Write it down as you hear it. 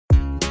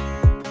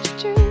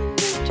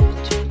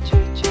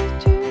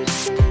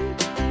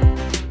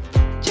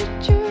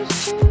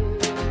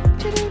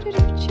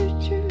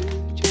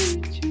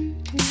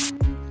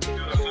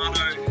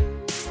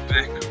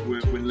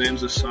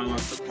Silent,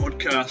 the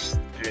podcast,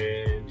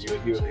 and you're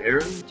here with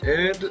Aaron,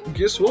 and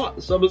guess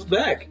what? Summer's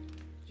back.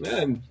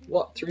 Man,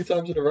 what, 3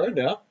 times in a row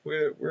now?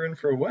 We're in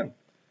for a win.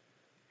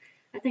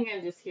 I think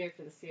I'm just here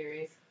for the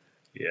series.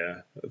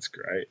 Yeah, that's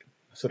great.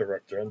 I sort of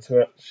roped her into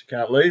it. She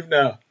can't leave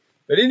now.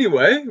 But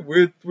anyway,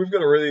 we've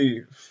got a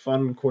really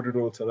fun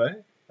corridor today.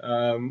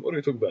 What do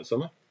we talk about,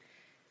 Summer?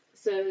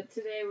 So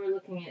today we're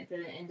looking at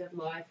the end of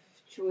life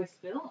choice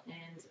bill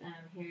and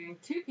hearing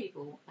 2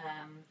 people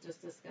just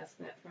discuss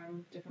that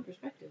from different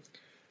perspectives.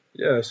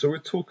 Yeah, so we're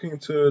talking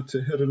to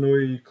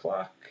Hurinui,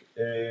 Clarke,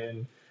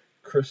 and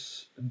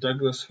Chris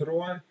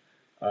Douglas-Huriwai,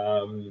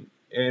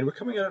 and we're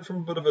coming at it from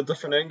a bit of a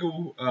different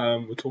angle.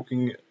 We're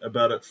talking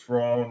about it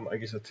from, I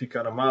guess, a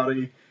tikana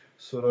Māori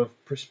sort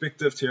of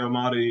perspective, te ao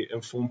Māori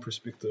informed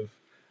perspective,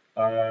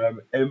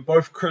 and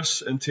both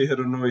Chris and te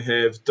Hurinui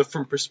have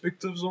different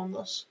perspectives on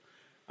this.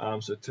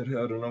 So te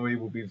Hurinui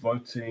will be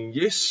voting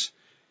yes,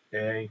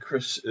 and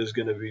Chris is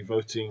going to be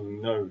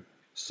voting no.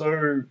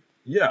 So,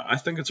 yeah, I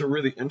think it's a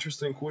really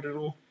interesting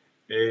corridor,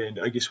 and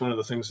I guess one of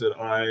the things that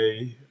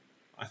I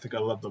think I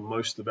love the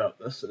most about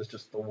this is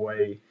just the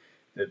way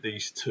that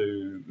these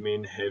 2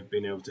 men have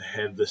been able to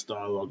have this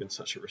dialogue in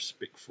such a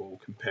respectful,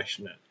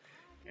 compassionate,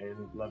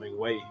 and loving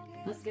way.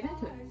 Let's get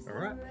into it. All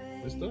right,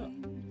 let's do it.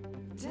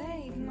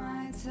 Take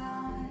my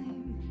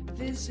time,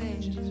 this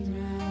engine's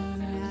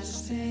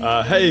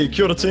Hey,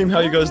 kia ora team, how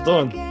you guys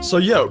doing? So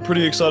yeah,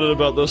 pretty excited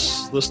about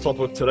this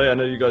topic today. I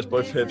know you guys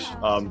both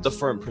have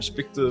different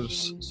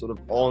perspectives sort of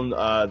on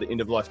the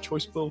end of life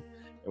choice bill,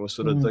 and we'll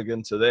sort of dig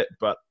into that.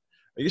 But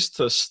I guess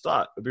to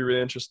start, it'd be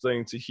really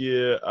interesting to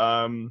hear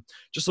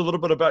just a little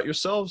bit about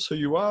yourselves, who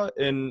you are,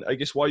 and I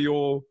guess why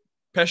you're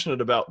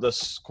passionate about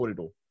this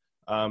corridor.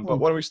 But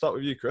why don't we start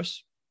with you,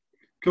 Chris?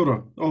 Kia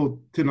ora.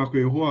 Tēnā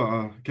koe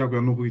hoa, kia koe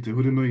anō i te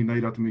Hurinui, nei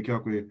rā te me kia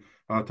koe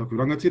taku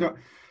rangatira.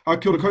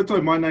 Kia ora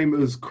koutou, my name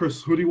is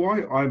Chris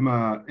Huriwai. I'm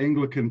an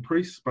Anglican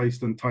priest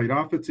based in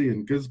Tairāwhiti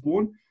in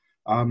Gisborne.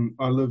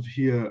 I live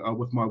here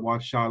with my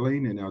wife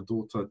Charlene and our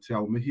daughter Te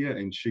Ao Mihia,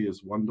 and she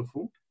is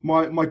wonderful.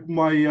 My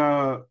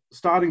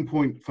starting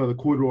point for the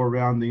corridor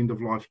around the end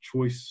of life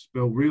choice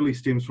bill really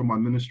stems from my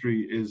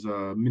ministry as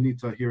a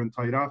minita here in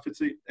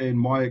Tairāwhiti, and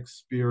my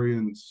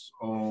experience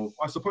of,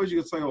 I suppose you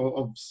could say,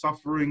 of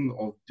suffering,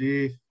 of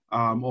death,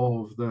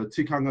 of the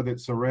tikanga that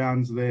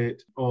surrounds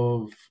that,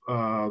 of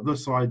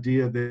this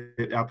idea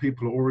that our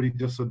people are already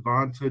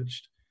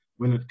disadvantaged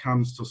when it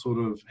comes to sort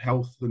of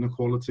health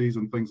inequalities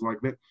and things like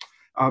that.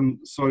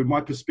 So my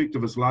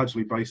perspective is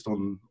largely based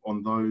on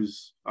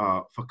those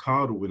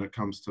whakaaro when it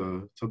comes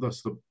to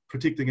this, the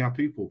protecting our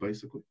people,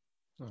 basically.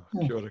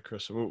 Kia ora,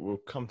 Chris. We'll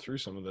come through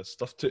some of that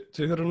stuff. Te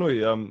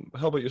Hurinui,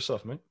 how about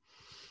yourself, mate?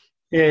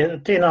 Yeah,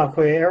 tēnā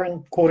koe,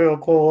 Aaron. Kōrero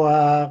ko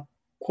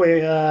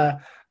koe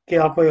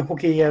kia koe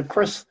hoki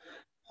Chris,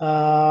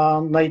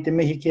 nei te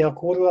mihi kia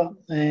kōrua,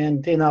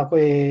 and tēnā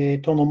koe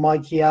tono mai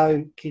ki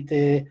au ki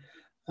te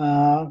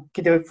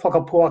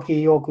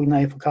whakapuaki i oku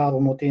nei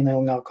whakaaro no tēnei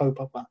o ngā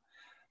kaupapa.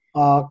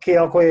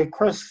 Kia koe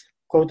Chris,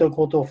 koutou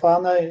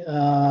whānau,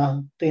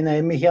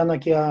 tēnei mihi ana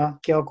kia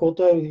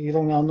koutou, i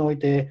runga anō i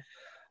te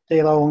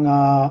rau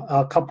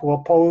ngā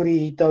kapua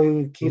pauri i tau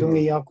ki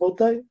rungi a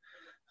koutou.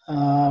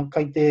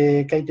 Kei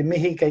te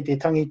mihi, kei te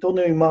tangi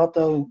tonu i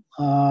mātou,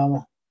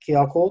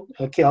 kia koe,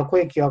 kia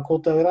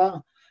koutou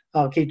rā,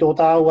 ki tō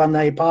tāua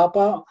nei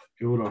pāpā.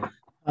 Kia ora.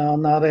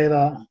 Nā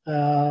reira,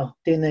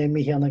 tēnei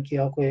mihi ana ki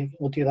a koe,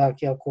 o te rā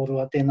ki a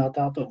kōrua, tēnā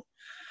tātou.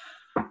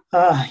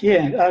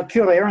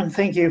 Kia ora, Aaron,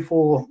 thank you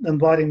for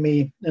inviting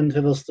me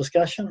into this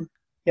discussion.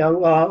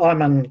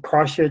 I'm in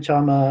Christchurch.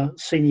 I'm a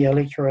senior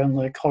lecturer in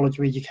the College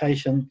of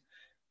Education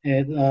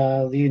at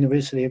the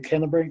University of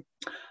Canterbury.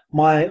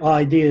 My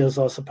ideas,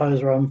 I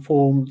suppose, are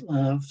informed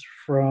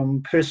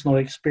from personal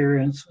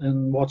experience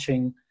in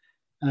watching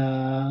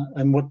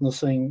and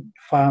witnessing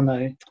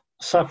whānau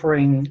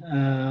suffering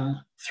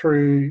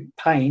through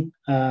pain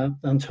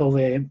until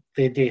their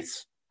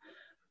deaths.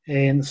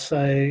 And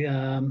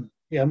so,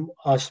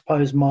 I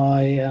suppose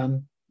my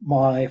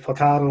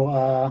whakaaro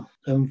are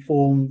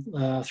informed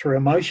through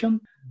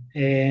emotion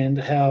and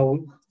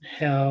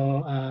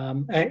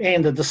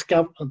and a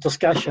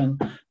discussion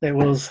that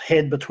was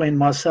had between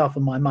myself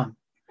and my mum.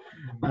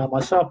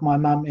 Myself, my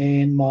mum,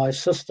 and my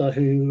sister,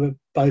 who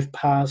both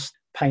passed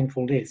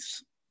painful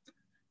deaths.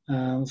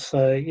 That's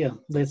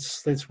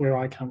where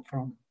I come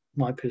from.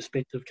 My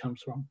perspective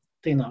comes from.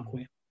 Tēnā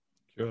koe.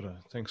 Kia ora,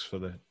 thanks for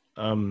that.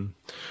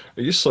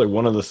 I guess like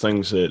one of the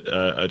things that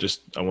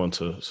I want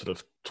to sort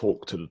of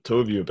talk to the 2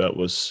 of you about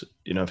was,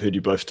 I've heard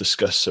you both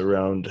discuss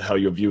around how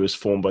your view is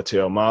formed by te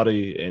ao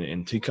Māori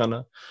and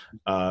tikana,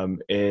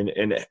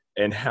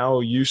 and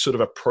how you sort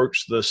of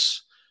approach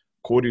this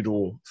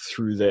corridor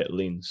through that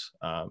lens.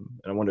 And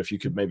I wonder if you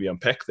could maybe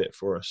unpack that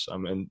for us.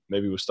 And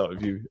maybe we'll start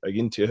with you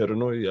again, Te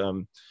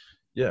Hurinui.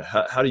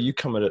 How do you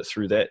come at it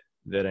through that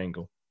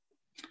angle?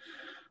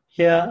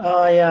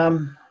 Yeah,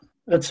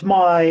 it's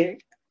my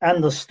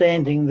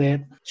understanding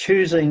that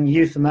choosing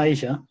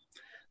euthanasia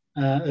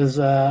is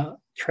a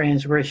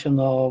transgression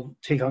of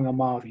tikanga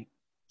Māori.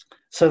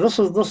 So this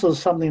is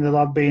something that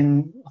I've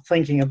been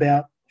thinking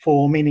about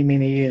for many,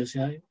 many years,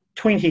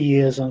 20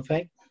 years in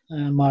fact.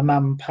 My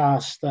mum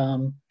passed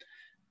in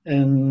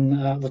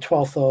the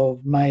 12th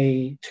of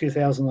May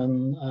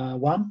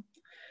 2001.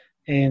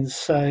 And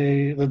so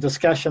the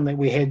discussion that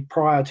we had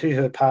prior to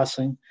her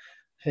passing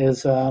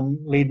has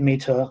led me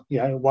to,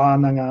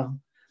 wānanga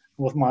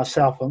with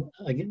myself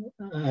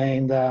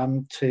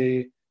and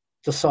to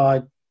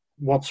decide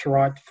what's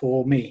right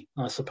for me,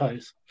 I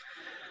suppose.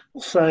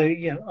 So,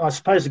 I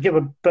suppose to give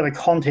a bit of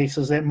context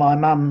is that my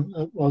mum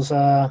was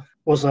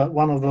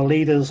one of the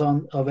leaders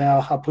of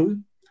our hapu.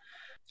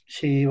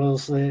 She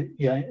was,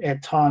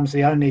 at times,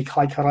 the only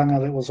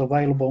kaikaranga that was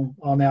available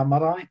on our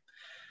marae.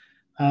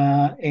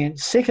 And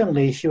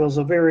secondly, she was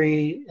a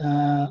very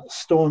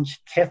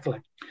staunch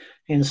Catholic.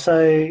 And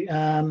so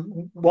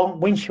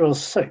when she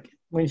was sick,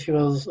 when she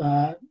was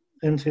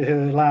into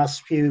her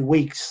last few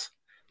weeks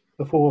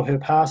before her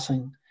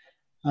passing,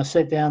 I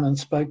sat down and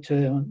spoke to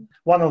her. And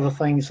one of the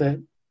things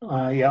that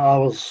I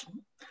was,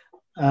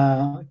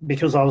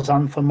 because I was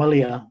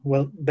unfamiliar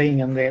with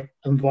being in that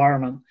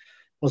environment,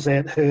 was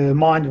that her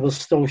mind was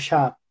still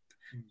sharp.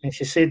 And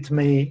she said to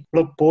me,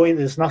 "Look, boy,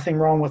 there's nothing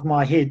wrong with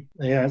my head.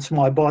 It's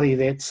my body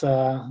that's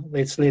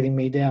letting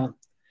me down."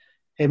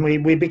 And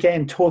we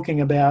began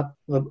talking about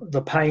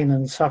the pain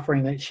and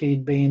suffering that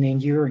she'd been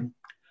enduring.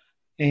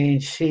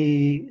 And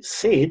she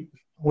said,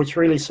 which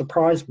really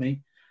surprised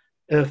me,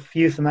 if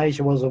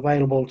euthanasia was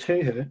available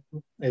to her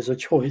as a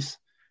choice,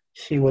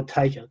 she would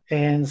take it.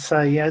 And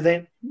so,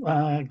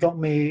 that got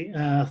me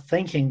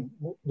thinking,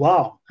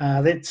 wow,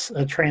 that's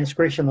a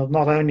transgression of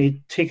not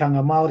only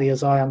tikanga Māori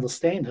as I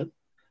understand it,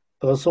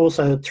 but it's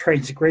also a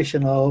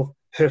transgression of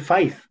her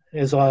faith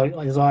as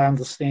I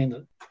understand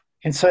it.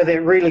 And so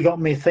that really got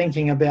me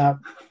thinking about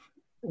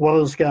what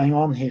is going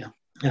on here.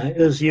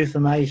 Is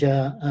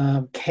euthanasia,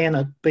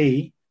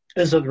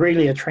 is it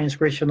really a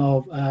transgression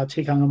of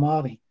tikanga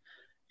Māori?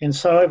 And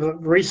so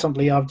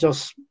recently I've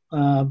just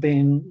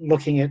been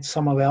looking at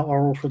some of our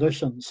oral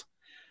traditions.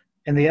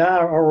 And there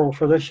are oral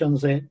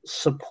traditions that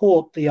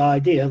support the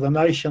idea, the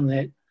notion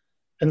that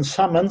in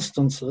some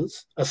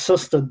instances,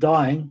 assisted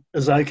dying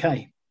is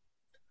okay.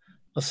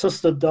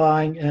 Assisted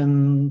dying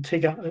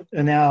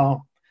in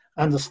our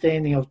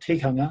understanding of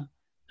tikanga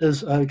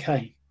is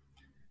okay.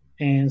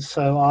 And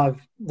so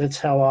that's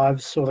how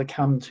I've sort of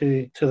come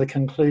to the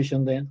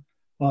conclusion that,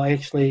 well,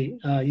 actually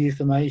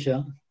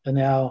euthanasia in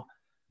our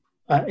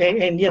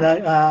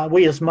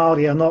we as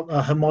Māori are not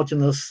a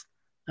homogenous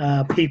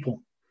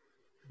people.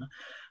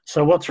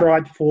 So what's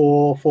right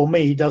for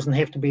me doesn't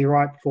have to be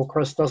right for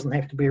Chris, doesn't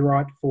have to be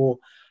right for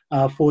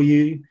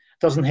you,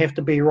 doesn't have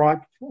to be right.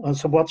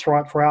 So what's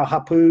right for our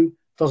hapu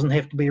doesn't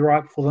have to be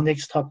right for the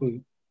next hapu.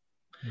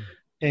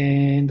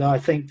 And I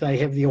think they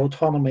have the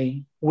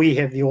autonomy, we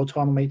have the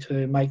autonomy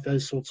to make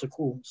those sorts of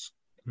calls.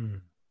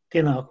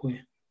 Tēnā koe.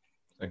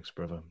 Thanks,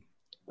 brother.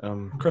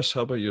 Chris,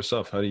 how about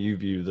yourself? How do you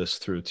view this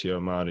through Te Ao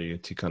Māori,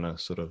 Tikana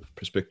sort of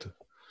perspective?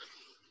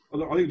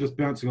 I think just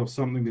bouncing off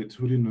something that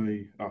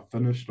Hurinui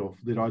finished off,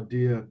 that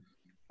idea,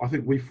 I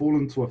think we fall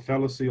into a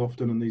fallacy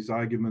often in these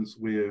arguments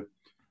where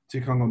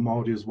tikanga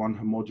Māori is one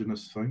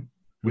homogenous thing,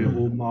 where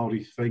all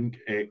Māori think,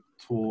 act,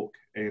 talk,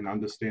 and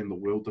understand the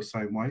world the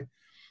same way.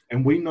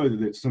 And we know that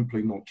that's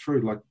simply not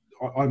true. Like,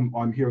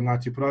 I'm here in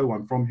Ngāti Porou,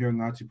 I'm from here in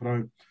Ngāti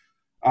Porou,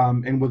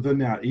 and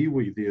within our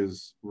iwi,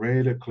 there's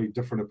radically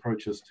different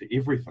approaches to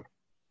everything,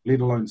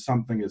 let alone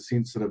something as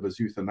sensitive as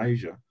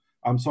euthanasia.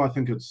 So I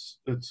think it's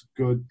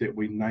good that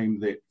we name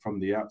that from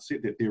the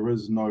outset, that there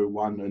is no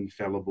one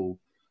infallible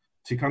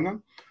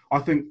tikanga. I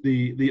think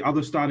the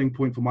other starting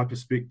point from my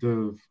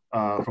perspective,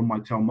 from my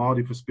Te Ao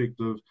Māori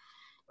perspective,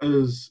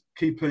 is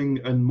keeping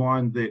in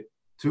mind that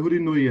Te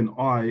Hurinui and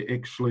I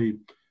actually,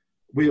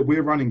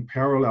 we're running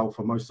parallel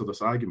for most of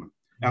this argument.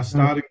 Our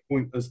starting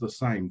point is the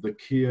same, the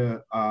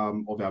care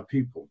of our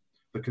people,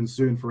 the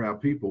concern for our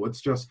people.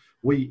 It's just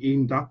we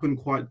end up in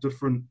quite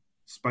different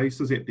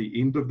spaces at the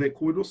end of that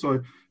corridor.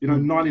 So,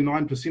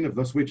 99% of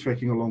this, we're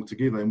tracking along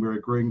together and we're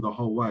agreeing the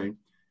whole way.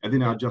 And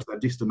then our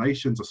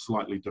destinations are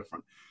slightly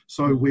different.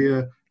 So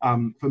we're,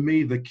 for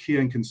me, the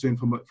care and concern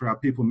for our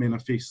people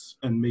manifests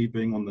in me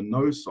being on the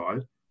no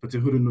side, but Te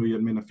Hurinui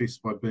it manifests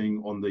by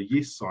being on the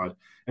yes side.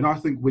 And I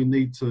think we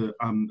need to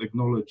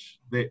acknowledge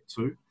that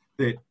too,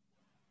 that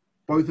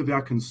both of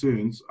our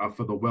concerns are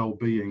for the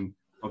well-being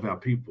of our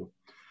people.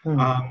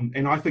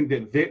 And I think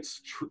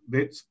that's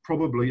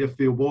probably, if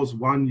there was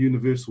one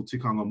universal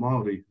tikanga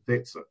Māori,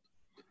 that's it.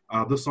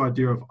 This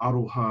idea of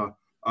aroha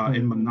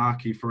and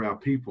manaaki for our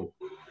people,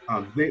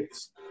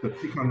 that's the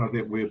tikanga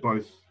that we're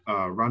both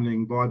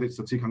running by. That's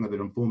the tikanga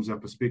that informs our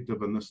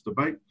perspective in this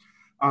debate.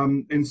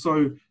 And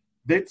so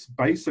that's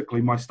basically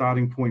my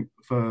starting point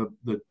for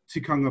the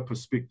tikanga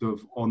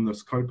perspective on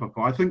this kaupapa.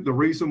 I think the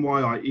reason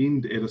why I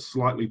end at a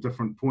slightly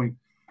different point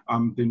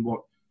than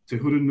what Te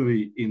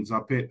Hurinui ends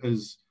up at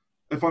is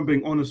if I'm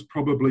being honest,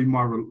 probably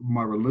my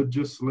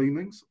religious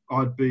leanings.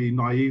 I'd be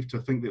naive to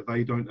think that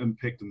they don't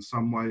impact in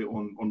some way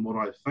on what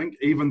I think,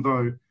 even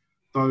though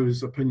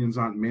those opinions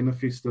aren't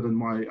manifested in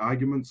my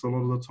arguments a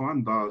lot of the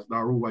time.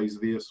 They're always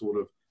there, sort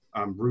of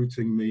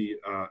rooting me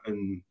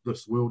in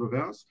this world of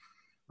ours.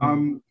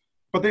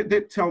 But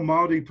that Te Ao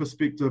Māori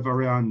perspective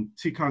around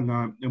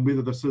tikanga and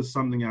whether this is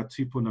something our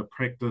tipuna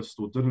practiced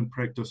or didn't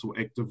practice or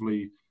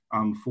actively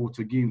fought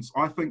against,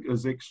 I think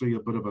is actually a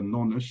bit of a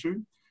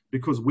non-issue,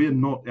 because we're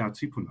not our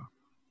tipuna.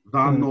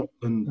 They're not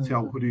in Te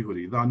Ao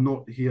Hurihuri. They're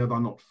not here. They're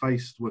not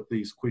faced with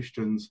these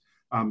questions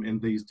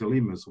and these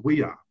dilemmas.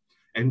 We are.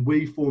 And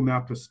we form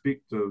our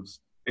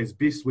perspectives as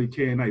best we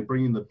can,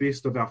 bringing the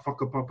best of our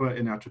whakapapa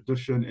and our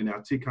tradition and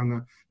our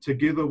tikanga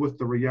together with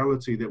the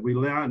reality that we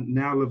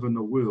now live in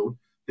a world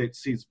that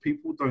says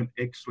people don't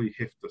actually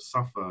have to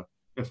suffer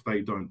if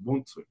they don't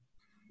want to.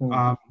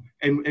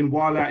 And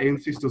while our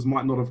ancestors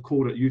might not have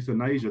called it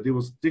euthanasia, there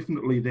was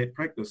definitely that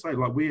practice.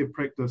 Like we have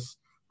practice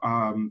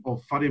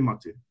of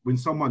wharemate. When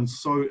someone's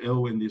so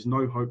ill and there's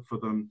no hope for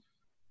them,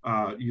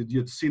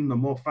 you'd send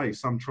them off.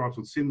 Some tribes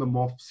would send them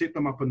off, set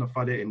them up in the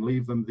whare and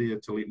leave them there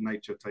to let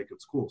nature take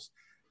its course.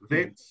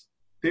 That's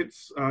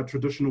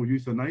traditional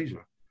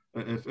euthanasia,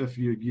 if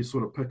you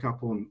sort of pick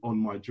up on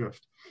my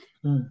drift.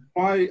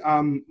 My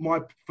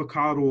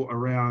whakaaro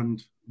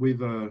around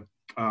whether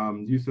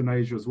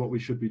euthanasia is what we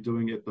should be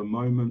doing at the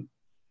moment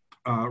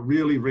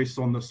really rests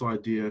on this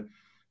idea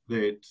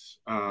that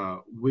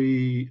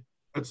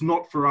it's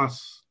not for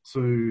us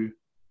to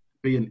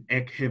play an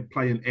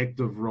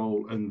active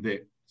role in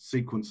that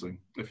sequencing,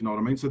 if you know what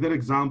I mean. So that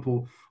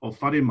example of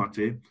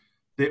wharemate,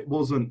 that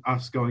wasn't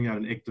us going out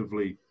and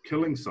actively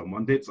killing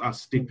someone. That's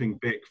us stepping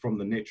back from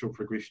the natural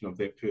progression of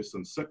that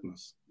person's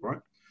sickness,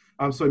 right?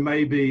 So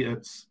maybe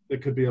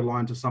it could be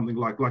aligned to something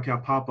like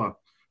our papa,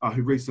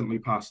 who recently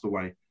passed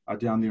away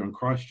down there in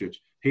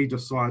Christchurch. He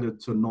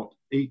decided to not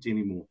eat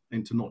anymore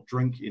and to not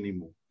drink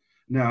anymore.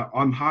 Now,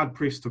 I'm hard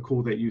pressed to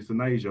call that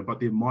euthanasia, but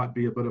there might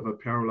be a bit of a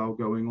parallel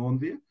going on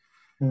there.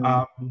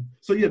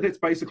 So yeah, that's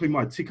basically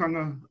my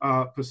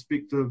tikanga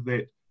perspective,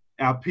 that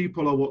our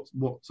people are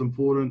what's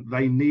important.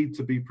 They need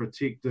to be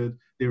protected.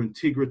 Their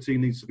integrity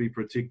needs to be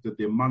protected.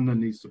 Their mana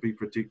needs to be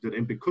protected.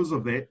 And because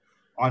of that,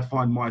 I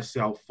find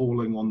myself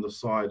falling on the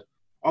side,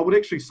 I would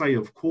actually say,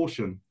 of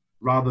caution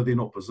rather than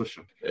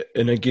opposition.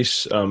 And I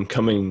guess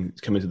coming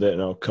to that,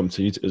 and I'll come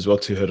to you as well,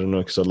 to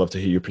Hurinui, because I'd love to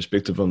hear your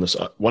perspective on this.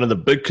 One of the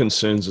big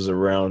concerns is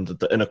around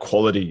the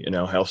inequality in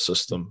our health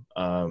system,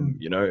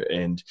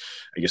 and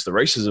I guess the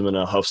racism in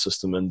our health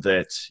system, and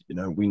that,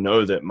 we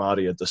know that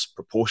Māori are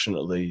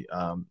disproportionately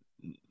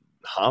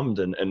harmed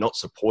and not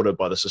supported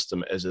by the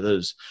system as it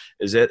is.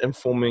 Is that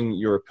informing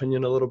your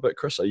opinion a little bit,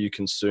 Chris? Are you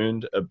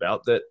concerned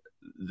about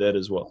that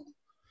as well?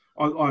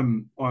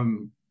 I'm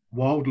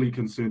wildly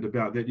concerned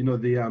about that.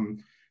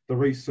 The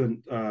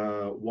recent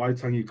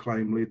Waitangi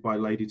claim led by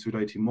Lady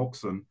Tureti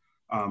Moxon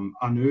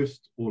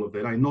unearthed all of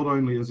that. Not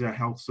only is our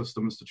health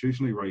system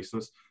institutionally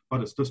racist,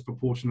 but it's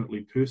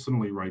disproportionately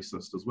personally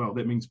racist as well.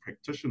 That means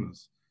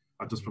practitioners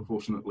are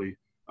disproportionately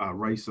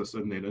racist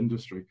in that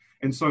industry.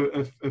 And so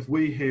if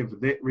we have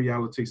that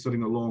reality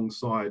sitting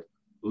alongside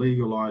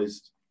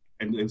legalized,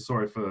 and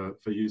sorry for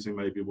using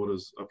maybe what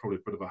is probably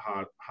a bit of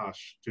a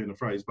harsh turn of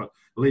phrase, but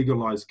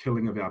legalized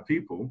killing of our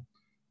people,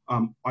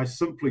 I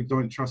simply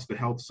don't trust the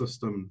health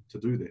system to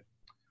do that.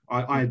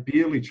 I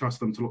barely trust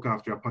them to look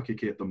after our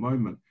pakeke at the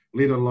moment,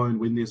 let alone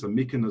when there's a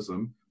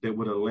mechanism that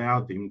would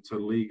allow them to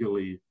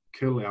legally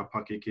kill our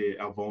pakeke,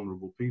 our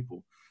vulnerable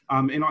people.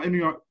 I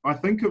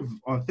think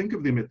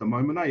of them at the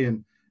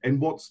moment, and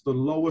what's the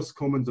lowest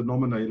common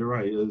denominator,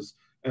 is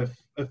if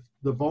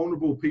the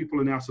vulnerable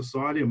people in our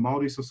society, and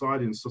Māori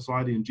society and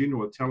society in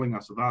general, are telling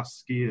us that they're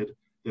scared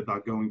that they're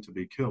going to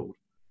be killed,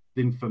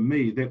 then for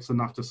me, that's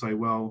enough to say,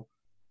 well,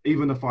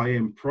 even if I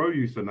am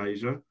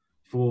pro-euthanasia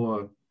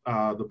for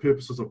the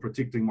purposes of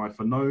protecting my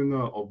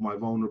whanaunga, of my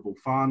vulnerable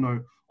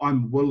whānau,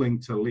 I'm willing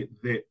to let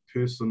that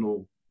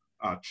personal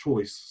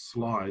choice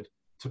slide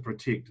to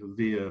protect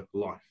their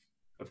life,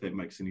 if that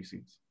makes any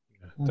sense.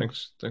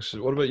 Thanks.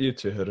 What about you,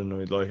 Te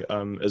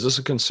Hurinui? Is this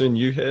a concern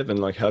you have,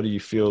 and how do you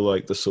feel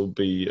like this will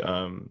be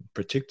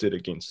protected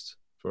against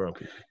for our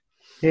people?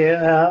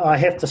 Yeah, I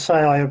have to say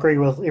I agree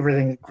with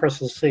everything that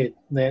Chris has said.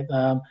 That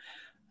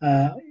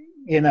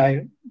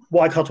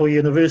Waikato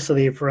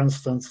University, for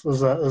instance,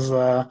 is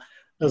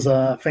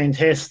a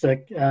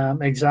fantastic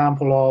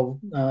example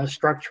of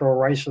structural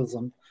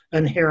racism,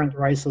 inherent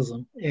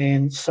racism,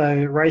 and so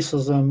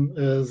racism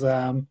is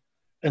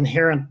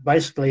inherent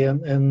basically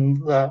in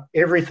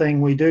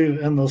everything we do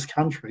in this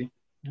country,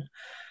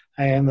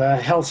 and the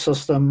health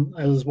system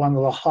is one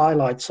of the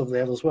highlights of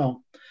that as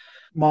well.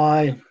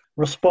 My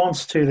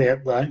response to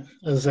that, though,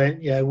 is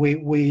that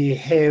we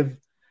have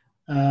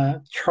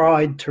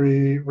tried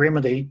to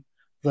remedy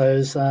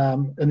those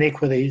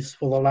inequities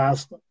for the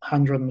last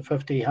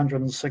 150,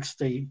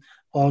 160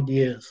 odd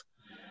years.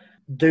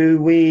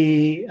 Do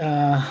we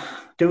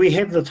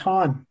have the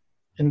time,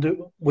 and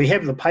we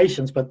have the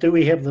patience, but do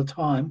we have the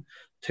time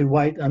to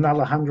wait another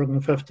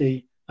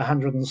 150,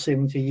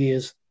 170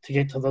 years to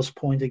get to this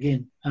point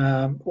again?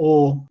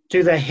 Or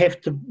do they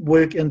have to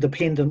work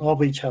independent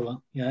of each other?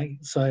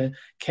 So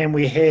can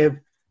we have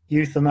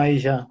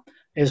euthanasia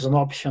as an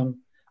option,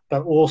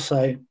 but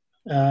also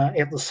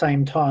at the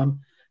same time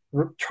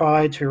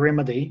try to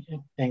remedy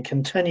and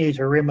continue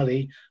to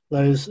remedy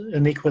those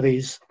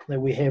inequities that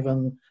we have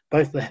in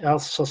both the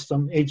health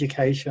system,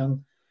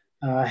 education,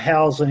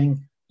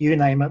 housing, you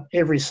name it,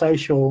 every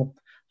social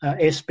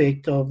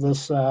aspect of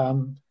this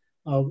that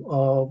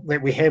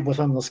we have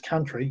within this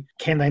country.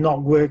 Can they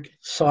not work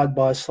side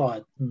by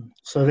side?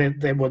 So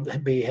that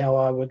would be how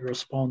I would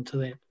respond to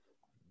that.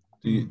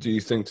 Do you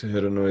think, to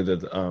Hurinui,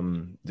 that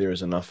there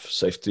is enough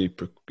safety?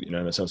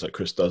 And it sounds like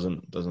Chris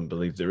doesn't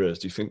believe there is.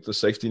 Do you think the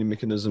safety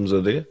mechanisms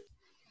are there?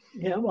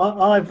 Yeah,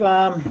 I've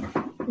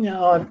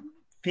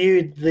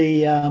viewed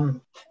the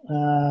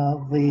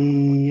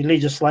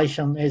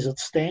legislation as it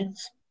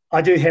stands.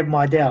 I do have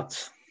my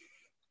doubts.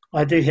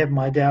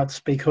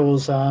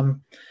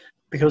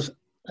 Because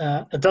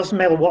it doesn't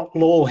matter what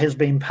law has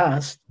been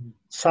passed.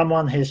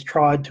 Someone has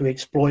tried to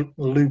exploit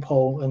the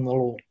loophole in the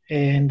law.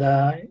 And,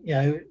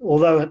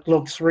 although it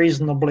looks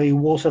reasonably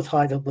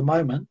watertight at the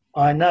moment,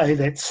 I know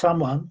that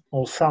someone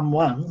or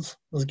someone's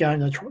is going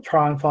to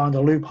try and find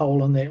a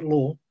loophole in that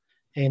law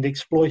and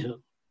exploit it.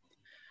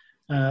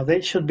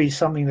 That should be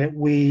something that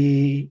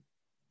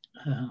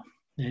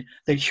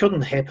that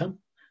shouldn't happen,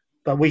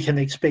 but we can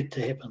expect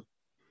to happen.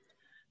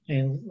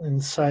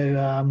 And so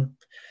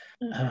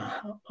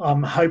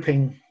I'm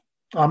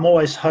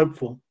always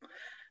hopeful,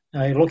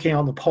 looking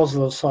on the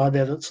positive side,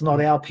 that it's not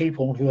our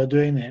people who are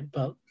doing that,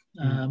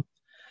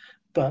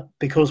 but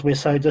because we're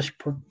so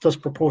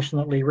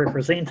disproportionately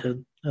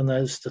represented in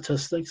those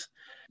statistics,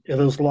 it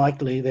is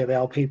likely that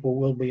our people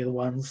will be the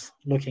ones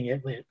looking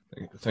at that.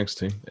 Thanks,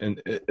 team.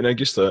 And I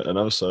guess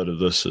another side of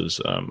this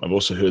is I've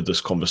also heard this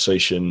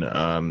conversation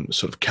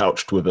sort of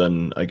couched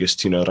within, I guess,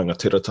 tino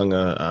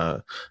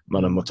rangatiratanga,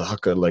 mana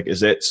motahaka. Like, is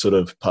that sort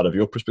of part of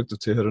your perspective,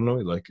 Te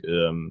Hurinui? Like,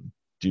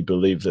 do you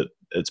believe that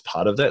it's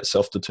part of that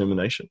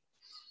self-determination?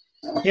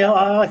 Yeah,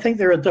 I think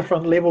there are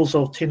different levels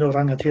of tino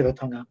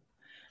rangatiratanga.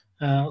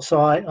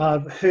 So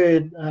I've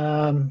heard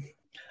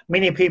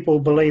many people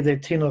believe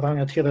that tino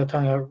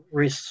rangatiratanga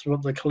rests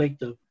with the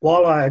collective.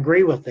 While I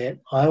agree with that,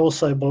 I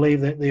also believe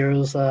that there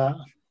is a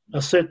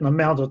certain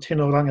amount of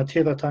tino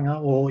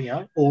rangatiratanga or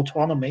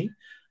autonomy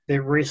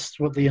that rests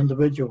with the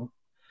individual.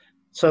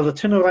 So the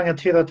tino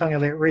rangatiratanga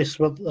that rests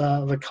with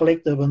the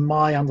collective, in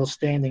my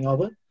understanding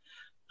of it,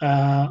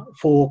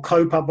 for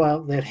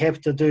kaupapa that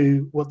have to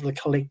do with the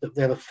collective,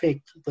 that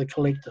affect the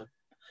collective.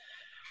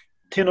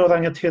 Tino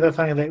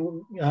rangatiratanga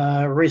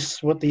that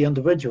rests with the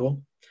individual,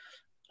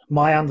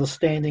 my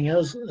understanding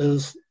is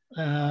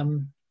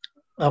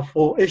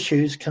for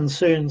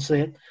concerns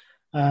that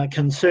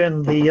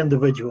concern the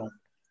individual.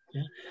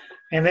 Yeah?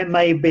 And that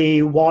may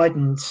be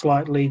widened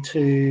slightly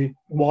to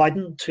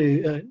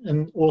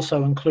and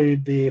also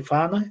include the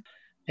whānau.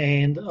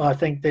 And I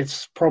think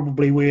that's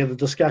probably where the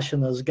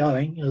discussion is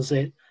going, is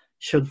that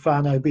should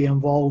whānau be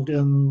involved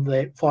in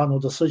that final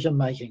decision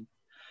making?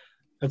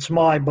 It's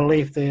my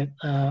belief that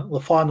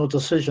the final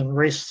decision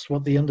rests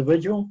with the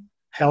individual.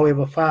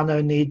 However,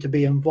 whānau need to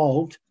be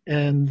involved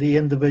in the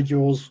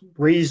individual's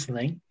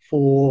reasoning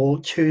for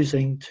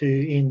choosing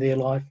to end their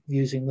life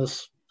using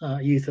this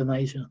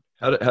euthanasia.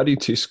 How do you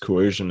test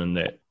coercion in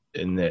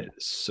that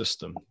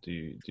system? Do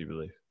you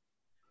believe?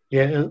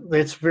 Yeah,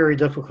 that's very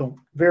difficult.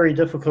 Very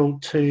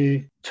difficult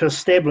to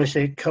establish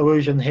that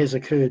coercion has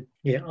occurred.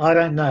 Yeah, I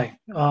don't know.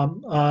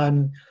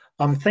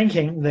 I'm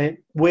thinking that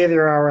where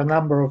there are a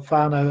number of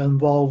whānau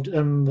involved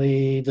in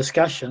the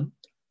discussion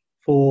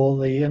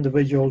for the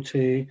individual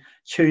to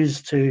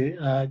choose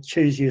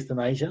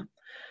euthanasia,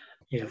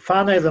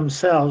 whānau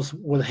themselves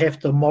would have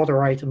to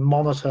moderate and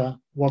monitor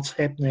what's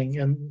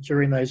happening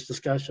during those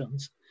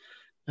discussions,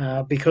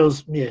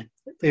 because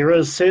there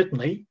is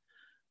certainly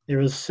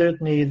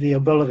the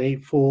ability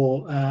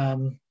for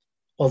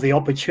or the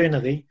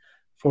opportunity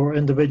for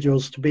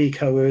individuals to be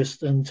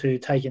coerced into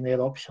taking that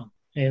option.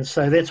 And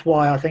so that's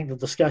why I think the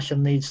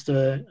discussion needs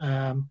to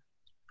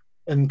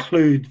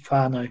include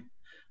whānau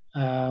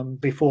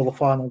before the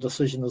final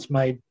decision is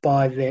made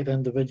by that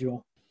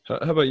individual. How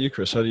about you,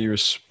 Chris? How do you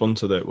respond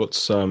to that?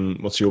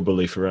 What's your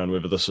belief around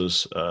whether this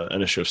is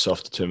an issue of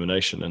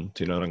self-determination in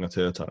tino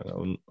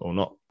rangatiratanga or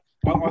not?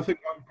 I think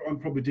I'm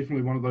probably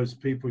definitely one of those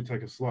people who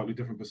take a slightly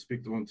different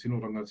perspective on tino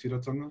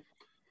rangatiratanga.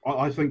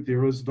 I think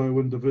there is no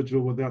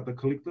individual without the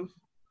collective.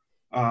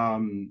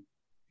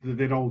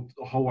 That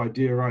whole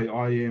idea,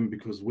 I am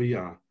because we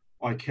are.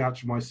 I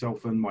couch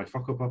myself in my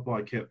whakapapa,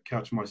 I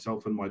couch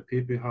myself in my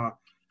pepeha,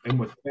 and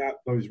without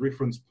those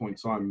reference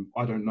points,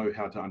 I don't know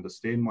how to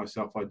understand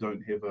myself. I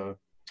don't have a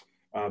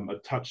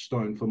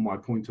touchstone for my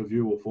point of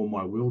view or for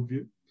my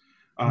worldview.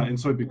 And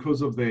so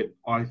because of that,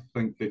 I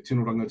think that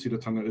tino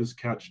rangatiratanga is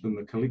couched in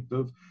the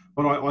collective.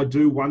 But I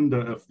do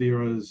wonder if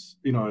there is,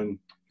 and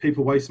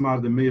people way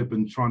smarter than me have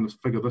been trying to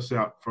figure this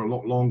out for a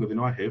lot longer than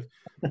I have.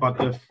 But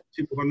if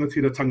tino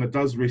rangatiratanga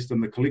does rest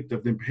in the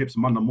collective, then perhaps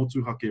mana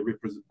motuhake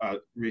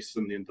rests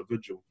in the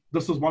individual.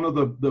 This is one of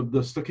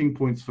the sticking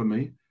points for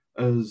me.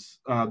 is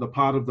the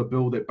part of the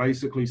bill that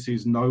basically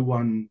says no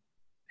one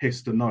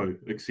has to know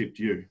except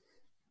you,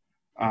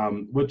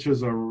 which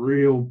is a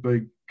real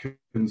big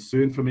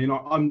concern for me. And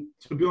I'm,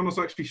 to be honest,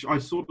 actually, I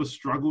sort of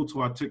struggle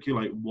to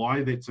articulate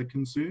why that's a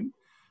concern,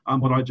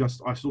 but I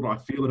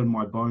feel it in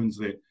my bones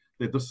that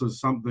this is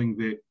something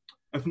that,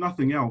 if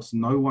nothing else,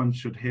 no one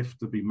should have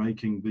to be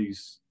making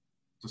these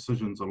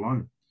decisions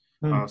alone.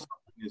 Something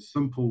as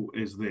simple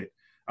as that.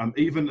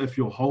 Even if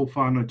your whole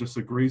whānau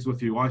disagrees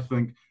with you, I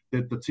think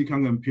that the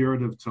tikanga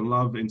imperative to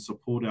love and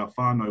support our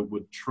whānau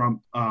would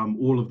trump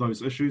all of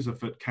those issues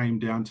if it came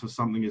down to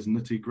something as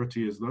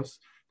nitty-gritty as this.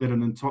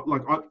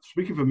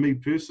 Speaking for me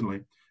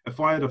personally, if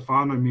I had a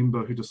whānau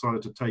member who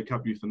decided to take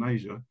up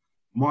euthanasia,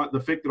 the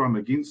fact that I'm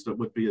against it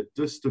would be a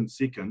distant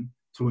second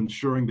to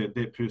ensuring that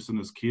that person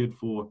is cared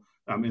for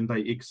and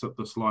they exit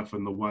this life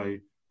in the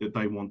way that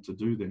they want to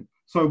do that.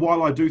 So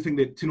while I do think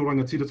that tino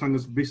rangatiratanga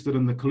is vested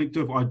in the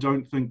collective, I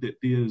don't think that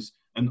there's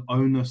an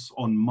onus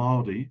on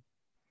Māori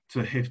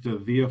to have to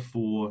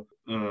therefore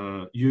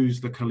use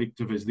the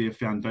collective as their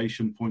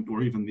foundation point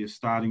or even their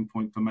starting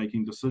point for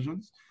making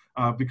decisions.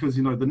 Because,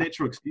 the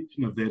natural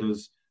extension of that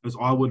is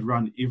I would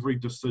run every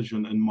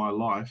decision in my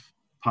life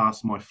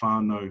past my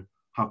whānau,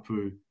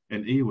 hapu,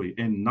 and iwi,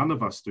 and none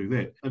of us do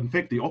that. In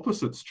fact, the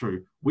opposite's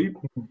true. We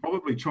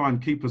probably try and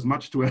keep as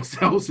much to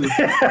ourselves as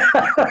we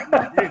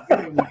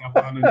don't want our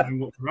whānau knowing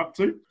what we're up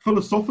to.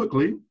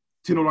 Philosophically,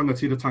 tino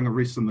rangatiratanga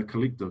rests in the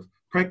collective.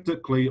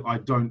 Practically, I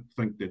don't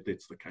think that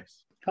that's the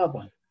case.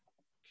 Hard.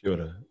 Kia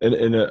ora.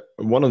 And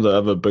one of the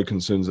other big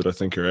concerns that I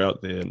think are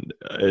out there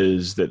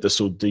is that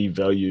this will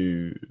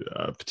devalue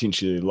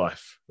potentially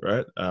life,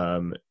 right,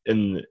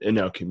 in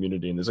our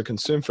community. And there's a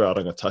concern for our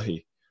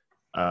rangatahi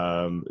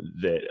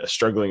that are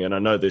struggling, and I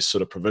know there's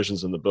sort of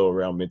provisions in the bill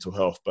around mental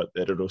health, but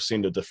that it'll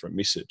send a different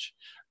message.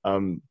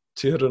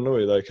 Te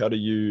Hurinui,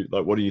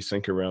 what do you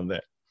think around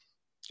that?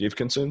 Do you have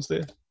concerns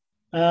there?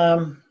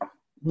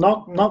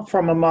 Not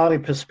from a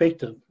Māori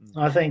perspective.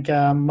 I think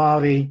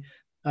Māori,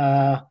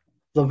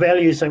 the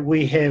values that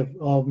we have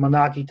of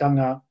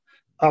manaakitanga,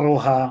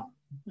 aroha,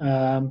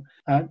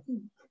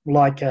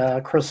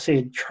 like Chris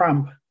said,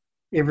 trump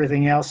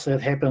everything else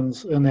that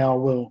happens in our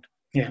world.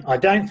 Yeah, I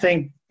don't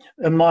think,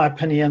 in my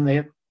opinion,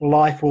 that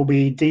life will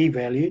be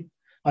devalued.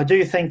 I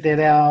do think that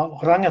our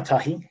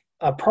rangatahi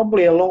are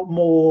probably a lot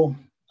more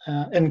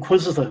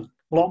inquisitive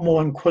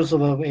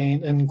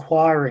and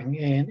inquiring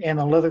and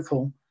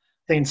analytical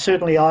than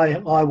certainly I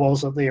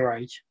was at their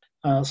age.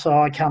 So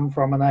I come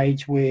from an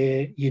age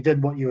where you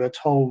did what you were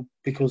told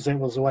because that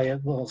was the way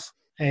it was.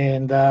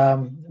 And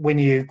when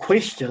you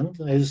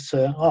questioned as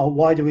to,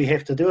 why do we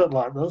have to do it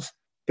like this?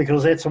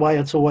 Because that's the way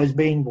it's always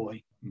been,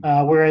 boy.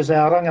 Whereas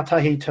our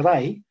rangatahi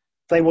today,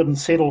 they wouldn't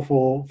settle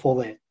for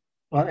that.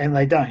 And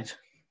they don't.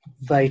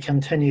 They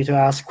continue to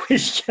ask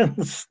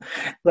questions.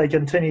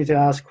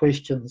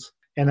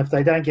 And if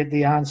they don't get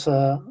the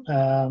answer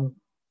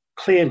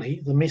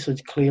clearly, the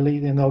message clearly,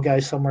 then they'll go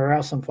somewhere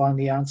else and find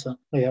the answer,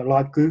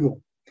 like Google.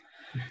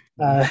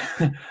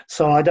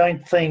 So I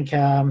don't think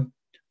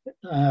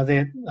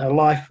that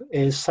life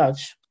as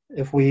such,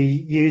 if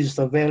we use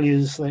the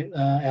values that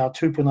our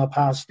tupuna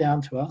passed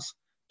down to us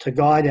to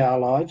guide our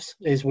lives,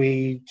 as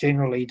we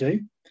generally do,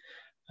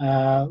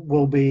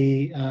 will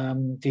be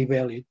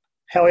devalued.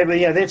 However,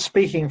 that's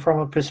speaking from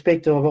a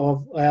perspective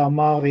of our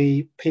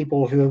Māori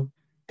people who have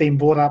been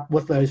brought up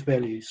with those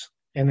values.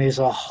 And there's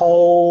a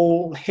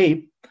whole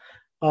heap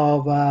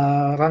of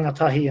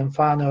rangatahi and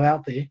whānau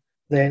out there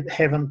that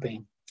haven't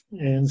been.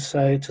 And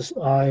so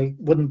I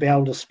wouldn't be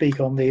able to speak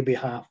on their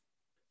behalf.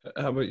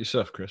 How about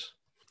yourself, Chris?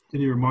 Can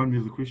you remind me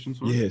of the question?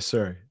 Sorry? Yeah,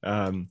 sorry.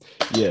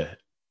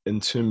 In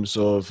terms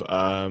of,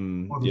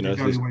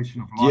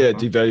 devaluation of life. Yeah,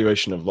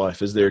 devaluation of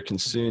life. Is there a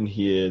concern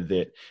here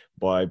that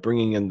by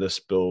bringing in this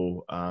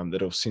bill,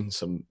 that'll send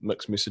some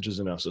mixed messages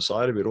in our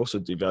society, but also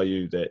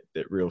devalue that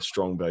real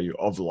strong value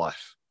of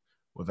life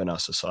within our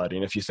society?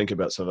 And if you think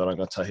about some of the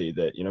rangatahi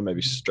that,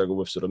 maybe struggle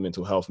with sort of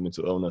mental health and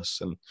mental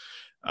illness, and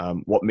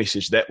what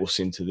message that will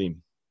send to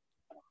them?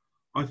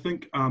 I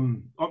think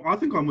I'm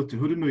with Te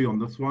Hurinui on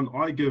this one.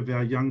 I give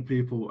our young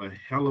people a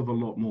hell of a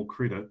lot more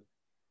credit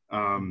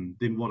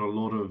than what a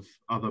lot of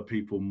other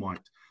people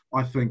might.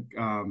 I think,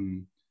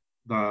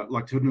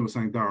 like Te Hurinui was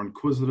saying, they're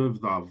inquisitive,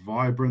 they're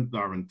vibrant,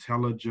 they're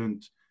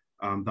intelligent,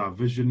 they're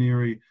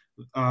visionary.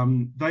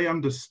 They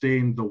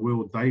understand the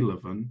world they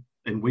live in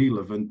and we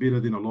live in better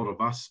than a lot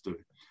of us do.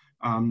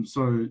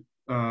 So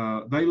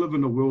they live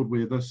in a world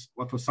where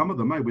for some of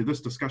them, where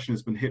this discussion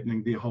has been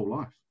happening their whole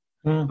life.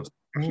 This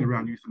discussion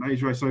around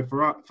euthanasia. So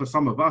for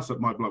some of us, it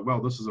might be like,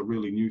 well, this is a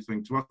really new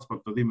thing to us,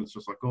 but for them, it's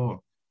just like,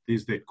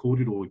 there's that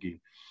kōrero again.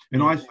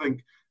 And I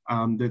think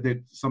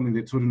that's something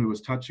that Hurinui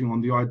was touching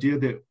on, the idea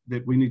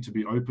that we need to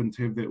be open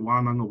to have that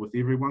wānanga with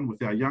everyone,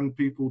 with our young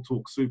people,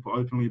 talk super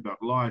openly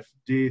about life,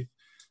 death,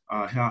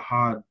 how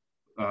hard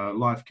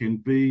life can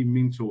be,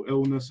 mental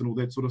illness and all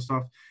that sort of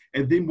stuff.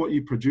 And then what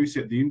you produce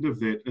at the end of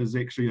that is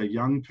actually a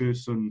young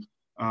person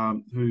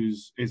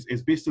who's,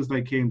 as best as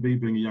they can be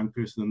being a young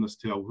person in this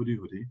te ao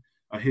hurihuri,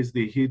 has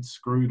their head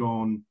screwed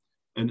on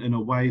in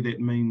a way that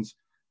means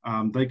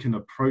they can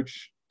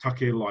approach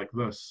take like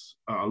this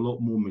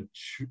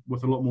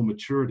with a lot more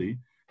maturity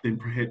than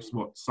perhaps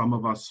what some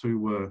of us who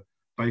were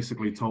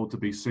basically told to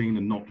be seen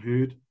and not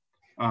heard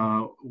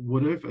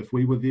would have if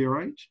we were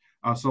their age.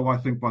 So I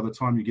think by the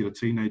time you get a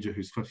teenager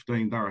who's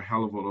 15, they're a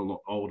hell of a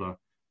lot older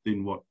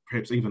than what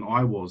perhaps even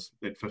I was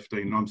at 15.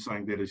 And I'm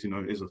saying that as,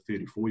 as a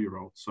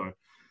 34-year-old. So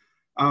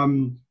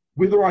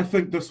whether I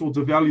think this will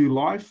devalue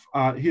life,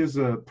 here's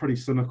a pretty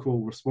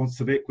cynical response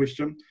to that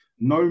question.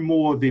 No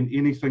more than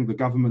anything the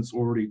government's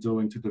already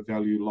doing to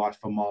devalue life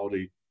for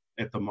Māori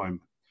at the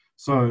moment.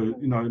 So,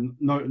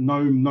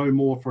 no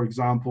more, for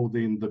example,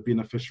 than the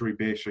beneficiary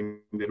bashing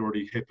that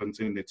already happens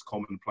and that's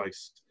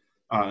commonplace,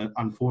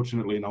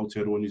 unfortunately, in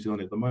Aotearoa New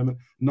Zealand at the moment.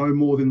 No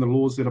more than the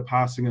laws that are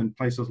passing in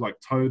places like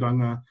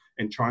Tauranga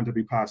and trying to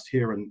be passed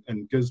here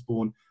in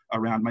Gisborne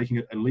around making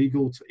it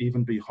illegal to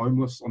even be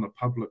homeless on a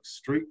public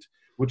street,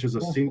 which is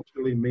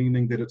essentially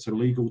meaning that it's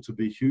illegal to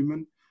be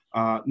human.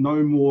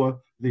 No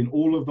more than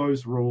all of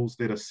those rules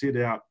that are set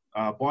out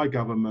by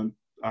government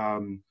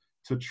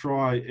to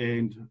try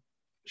and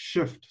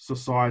shift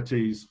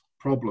society's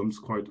problems,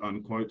 quote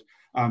unquote,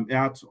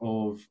 out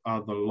of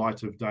the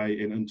light of day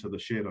and into the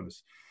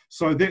shadows.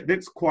 So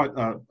that's quite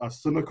a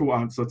cynical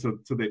answer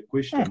to that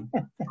question.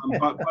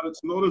 But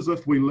it's not as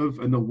if we live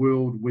in a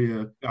world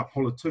where our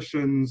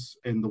politicians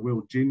and the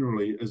world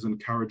generally is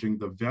encouraging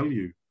the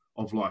value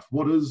of life.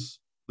 What is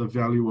the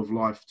value of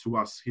life to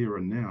us here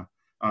and now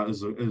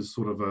is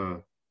sort of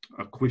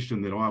a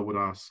question that I would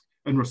ask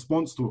in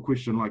response to a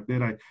question like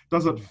that.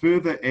 Does it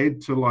further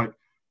add to like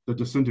the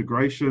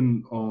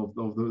disintegration of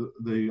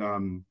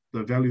the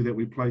value that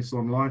we place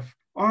on life?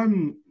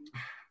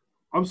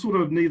 I'm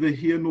sort of neither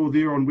here nor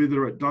there on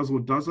whether it does or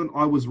doesn't.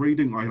 I was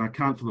reading, and I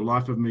can't for the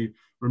life of me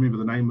remember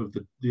the name of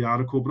the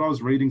article, but I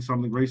was reading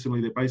something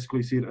recently that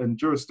basically said in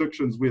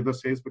jurisdictions where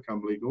this has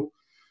become legal,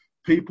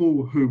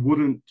 people who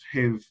wouldn't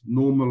have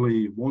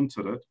normally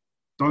wanted it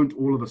don't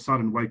all of a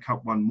sudden wake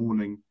up one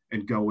morning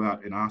and go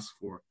out and ask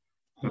for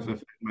it, if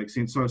that makes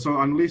sense. So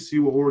unless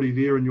you were already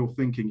there in your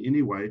thinking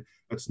anyway,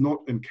 it's not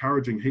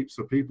encouraging heaps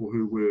of people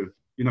who were,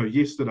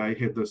 yesterday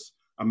had this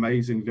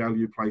amazing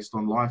value placed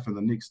on life and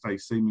the next day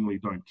seemingly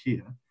don't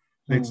care.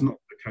 That's not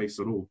the case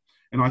at all.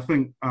 And I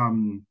think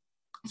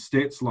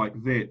stats like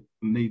that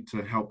need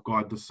to help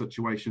guide the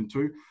situation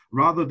too,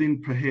 rather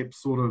than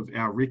perhaps sort of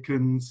our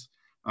reckons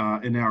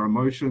and our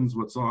emotions,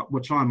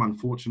 which I'm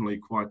unfortunately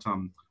quite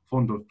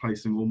fond of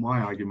placing all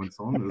my arguments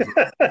on.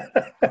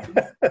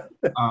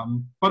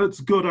 But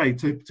it's good,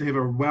 to have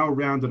a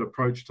well-rounded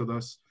approach to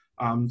this.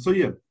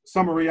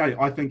 Summary,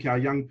 I think our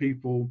young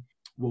people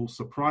will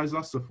surprise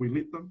us if we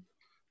let them.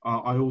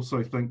 I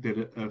also think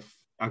that if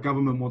our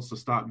government wants to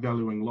start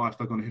valuing life,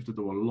 they're going to have to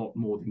do a lot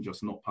more than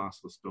just not pass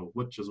this bill,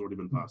 which has already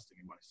been passed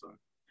anyway. So,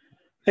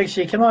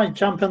 actually, can I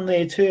jump in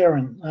there too,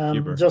 Aaron?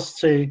 Just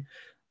to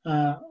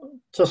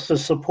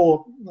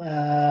support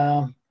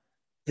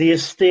the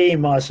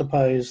esteem, I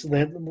suppose,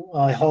 that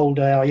I hold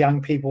our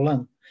young people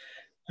in.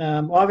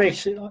 I'm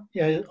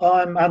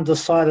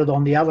undecided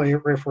on the other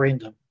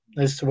referendum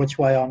as to which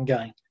way I'm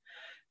going.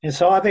 And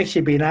so I've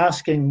actually been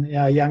asking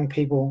our young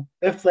people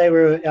if they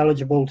were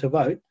eligible to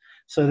vote.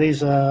 So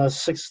these are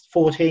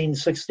 14,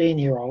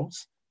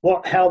 16-year-olds.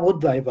 How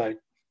would they vote?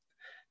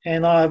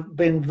 And I've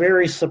been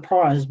very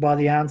surprised by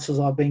the answers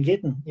I've been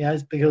getting,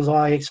 because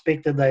I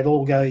expected they'd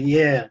all go,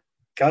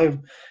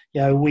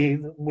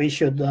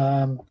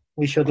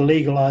 we should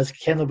legalize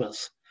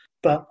cannabis.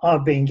 But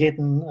I've been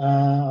getting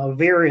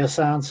various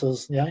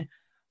answers,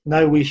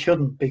 no, we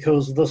shouldn't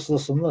because this,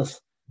 and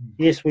this.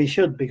 Yes, we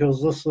should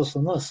because this,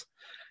 and this.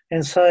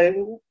 And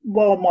so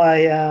while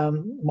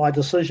my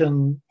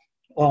decision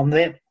on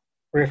that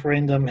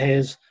referendum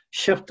has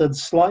shifted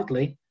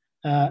slightly,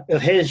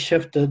 it has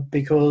shifted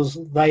because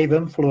they've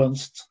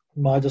influenced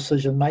my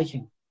decision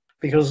making.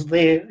 Because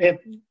at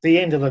the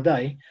end of the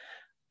day,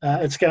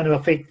 it's going to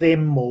affect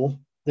them more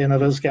than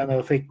it is going to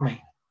affect me.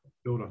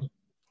 Good.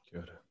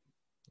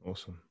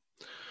 Awesome.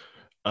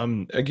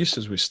 I guess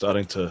as we're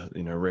starting to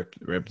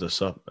wrap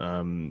this up,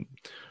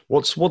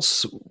 what's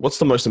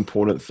the most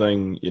important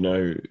thing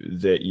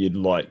that you'd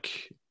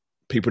like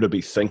people to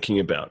be thinking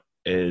about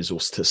or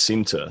to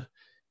center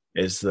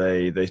as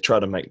they try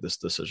to make this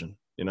decision?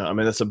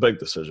 It's a big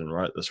decision,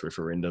 right? This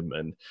referendum,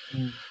 and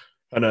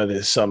I know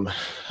there's some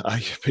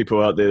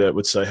people out there that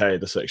would say, hey,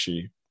 this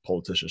actually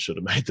politicians should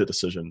have made the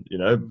decision,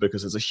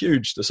 because it's a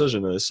huge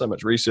decision and there's so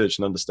much research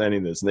and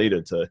understanding that's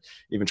needed to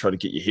even try to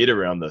get your head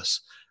around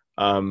this.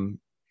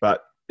 But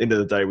at the end of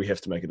the day, we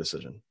have to make a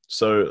decision.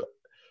 So,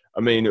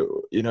 for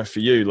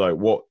you, like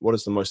what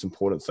is the most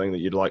important thing that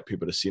you'd like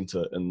people to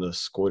center in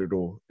this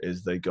corridor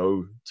as they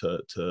go to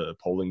a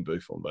polling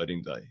booth on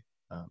voting day?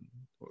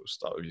 We'll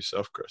start with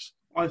yourself, Chris.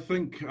 I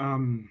think,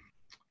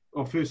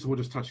 first of all,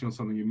 just touching on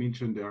something you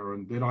mentioned,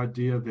 Aaron, that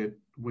idea that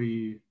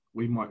we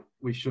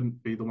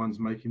shouldn't be the ones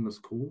making this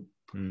call.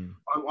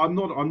 I'm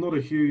not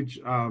a huge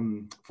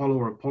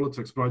follower of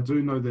politics, but I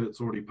do know that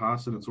it's already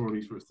passed and it's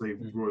already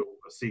received royal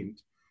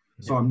assent.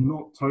 So I'm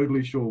not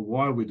totally sure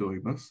why we're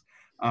doing this.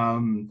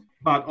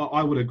 But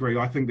I would agree.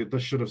 I think that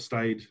this should have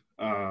stayed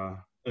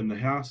in the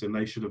House, and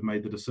they should have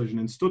made the decision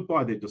and stood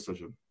by their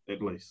decision,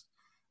 at least.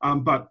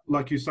 But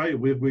like you say,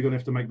 we're going to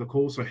have to make the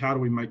call. So how do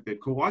we make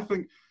that call? I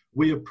think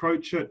we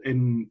approach it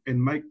and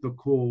make the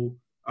call,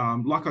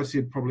 like I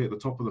said, probably at the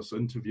top of this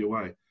interview,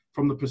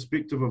 from the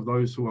perspective of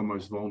those who are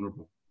most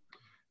vulnerable.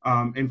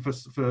 And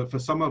for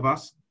some of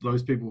us,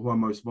 those people who are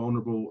most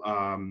vulnerable,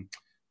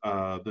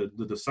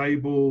 the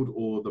disabled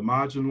or the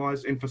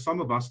marginalised, and for some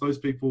of us, those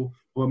people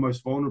who are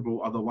most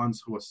vulnerable are the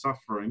ones who are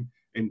suffering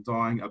and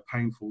dying a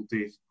painful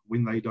death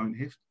when they don't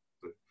have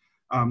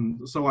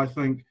to. So I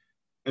think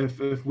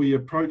if we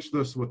approach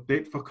this with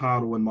that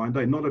whakaaro in mind,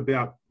 not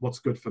about what's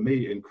good for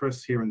me and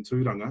Chris here in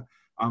Tūranga,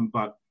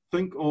 but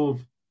think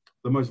of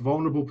the most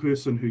vulnerable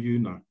person who you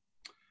know,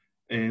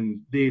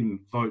 and then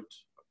vote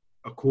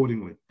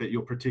accordingly, that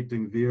you're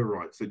protecting their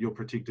rights, that you're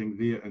protecting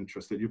their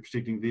interests, that you're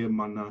protecting their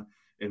mana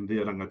and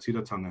their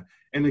rangatiratanga.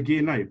 And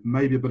again,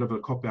 maybe a bit of a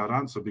cop-out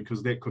answer,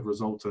 because that could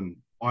result in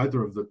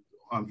either of the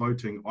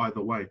voting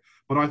either way.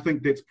 But I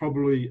think that's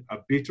probably a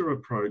better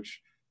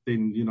approach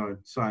than,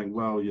 saying,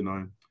 well,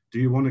 do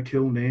you want to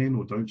kill Nan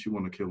or don't you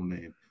want to kill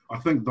Nan? I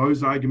think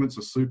those arguments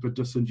are super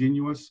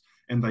disingenuous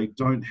and they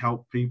don't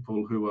help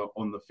people who are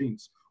on the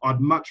fence. I'd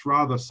much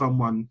rather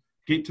someone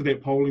get to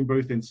that polling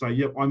booth and say,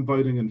 yep, I'm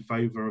voting in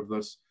favour of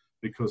this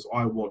because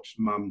I watched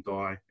Mum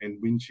die, and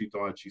when she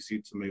died, she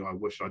said to me, I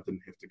wish I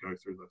didn't have to go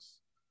through this.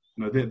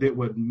 That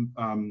would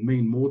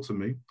mean more to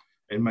me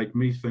and make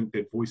me think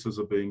that voices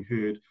are being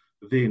heard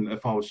than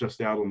if I was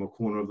just out on the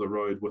corner of the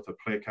road with a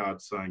placard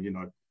saying,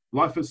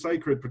 life is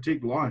sacred,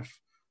 protect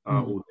life.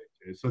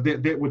 So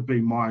that would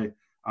be my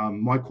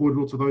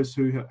kōrero to those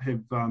who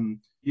have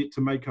yet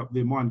to make up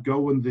their mind.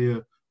 Go in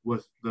there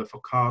with the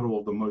whakaaro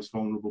of the most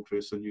vulnerable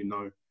person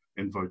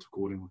and vote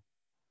accordingly.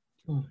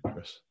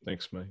 Chris,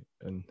 thanks, mate.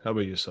 And how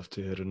about yourself,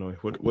 Te Hurinui?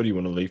 What do you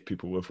want to leave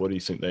people with? What do you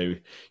think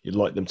you'd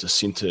like them to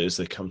centre as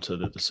they come to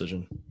the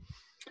decision?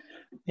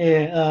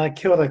 Yeah,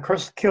 kia ora,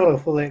 Chris. Kia ora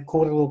for that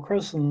kōrero,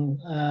 Chris.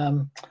 And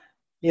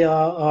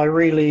I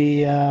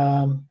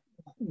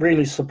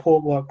really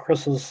support what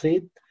Chris has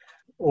said.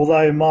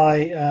 Although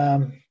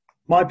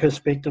my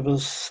perspective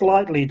is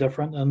slightly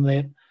different in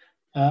that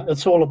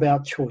it's all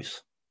about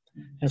choice.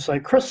 And so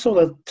Chris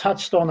sort of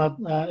touched on it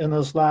in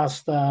his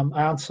last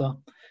answer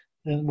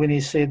when he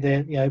said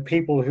that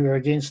people who are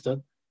against it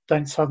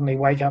don't suddenly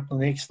wake up the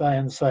next day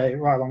and say,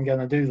 right, I'm going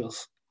to do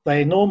this.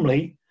 They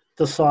normally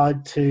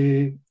decide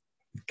to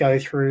go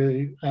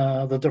through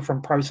the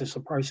different process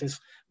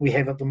we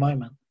have at the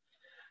moment.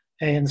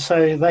 And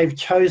so they've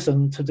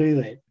chosen to do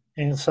that.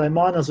 And so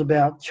mine is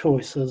about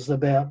choice, is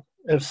about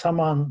if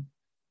someone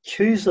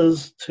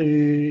chooses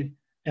to,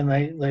 and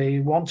they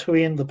want to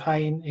end the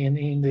pain and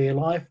end their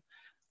life,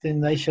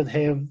 then they should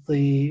have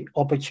the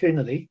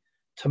opportunity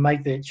to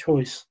make that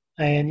choice.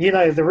 And,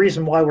 the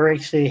reason why we're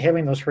actually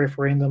having this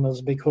referendum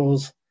is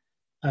because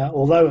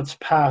although it's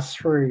passed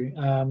through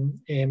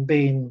and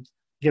been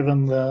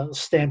given the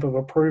stamp of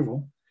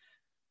approval,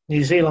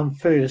 New Zealand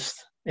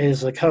First,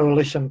 as a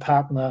coalition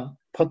partner,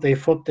 put their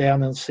foot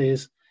down and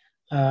says,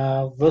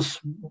 this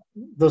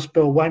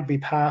bill won't be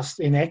passed,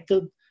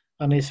 enacted,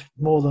 unless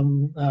more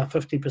than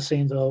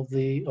 50%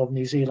 of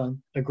New Zealand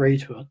agree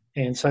to it,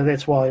 and so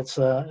that's why it's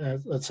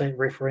at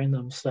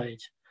referendum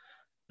stage.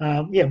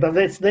 But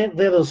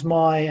that is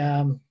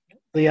my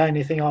the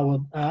only thing I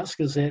would ask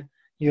is that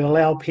you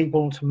allow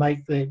people to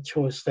make that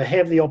choice, to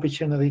have the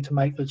opportunity to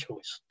make the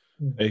choice.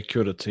 Hey,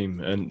 kia ora, team,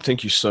 and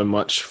thank you so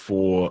much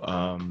for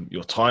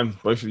your time,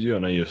 both of you. I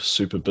know you're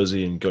super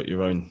busy and got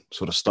your own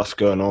sort of stuff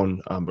going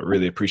on, but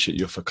really appreciate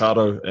your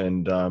whakaaro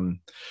and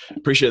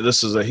appreciate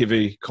this is a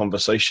heavy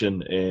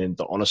conversation and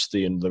the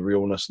honesty and the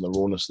realness and the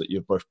rawness that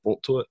you've both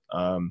brought to it,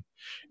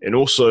 and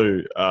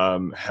also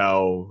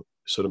how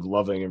sort of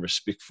loving and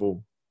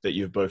respectful that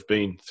you've both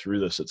been through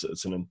this.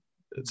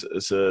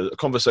 It's a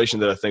conversation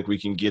that I think we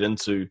can get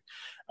into,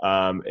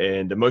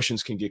 and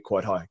emotions can get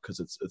quite high because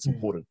it's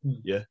important,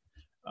 yeah.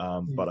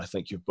 But I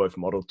think you've both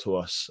modelled to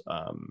us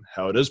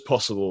how it is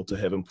possible to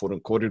have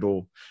important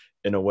kōrero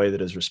in a way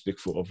that is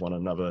respectful of one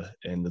another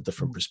and the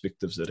different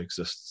perspectives that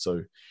exist.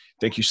 So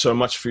thank you so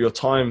much for your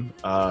time,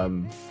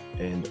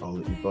 and I'll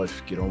let you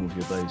both get on with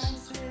your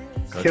days.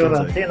 Kia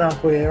ora, tēnā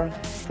koe, Aaron.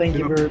 Thank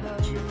you very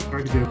much.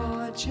 Thank you.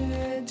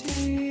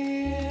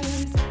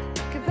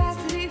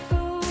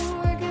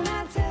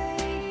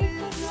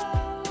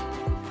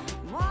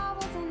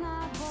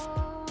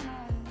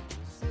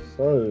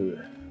 So,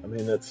 I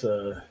mean, it's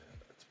a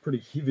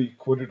pretty heavy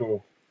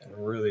kōrero and a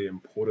really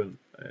important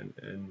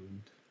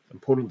and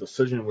important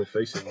decision we're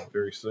facing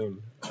very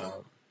soon.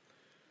 I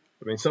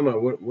mean, Summer,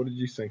 what did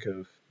you think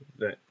of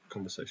that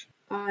conversation?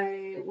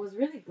 I was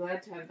really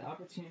glad to have the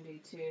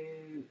opportunity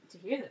to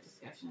hear that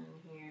discussion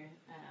and hear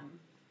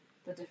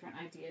the different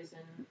ideas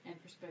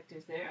and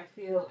perspectives there. I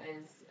feel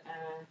as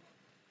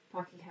a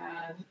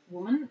Pākehā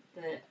woman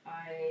that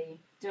I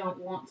don't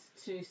want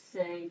to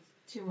say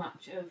too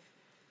much of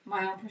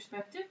my own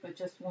perspective, but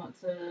just want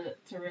to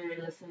really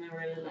listen and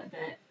really let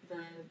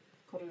the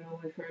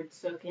kōrero we've heard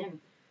soak in.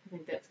 I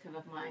think that's kind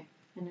of my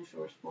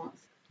initial response.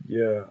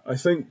 Yeah, I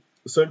think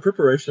so. In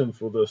preparation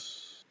for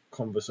this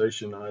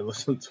conversation, I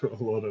listened to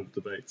a lot of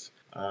debates,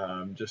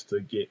 just to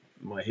get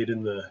my head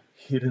in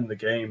the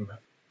game.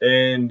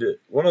 And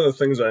one of the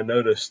things I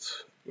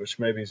noticed, which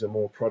maybe is a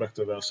more product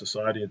of our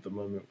society at the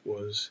moment,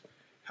 was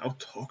how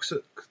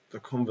toxic the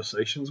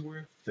conversations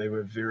were. They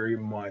were very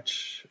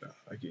much,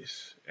 I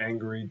guess,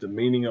 angry,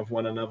 demeaning of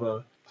one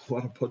another, a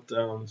lot of put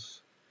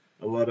downs,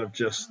 a lot of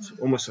just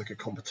almost like a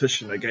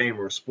competition, a game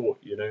or a sport,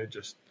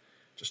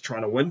 just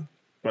trying to win.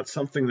 But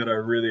something that I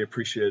really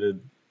appreciated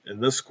in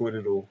this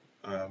kōrero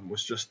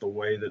was just the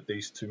way that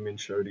these two men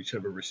showed each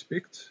other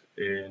respect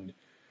and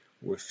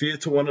were fair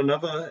to one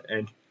another,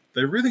 and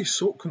they really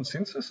sought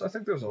consensus. I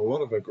think there was a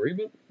lot of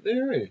agreement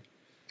there.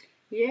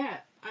 Yeah,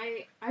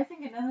 I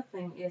think another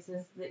thing is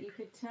that you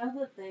could tell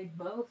that they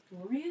both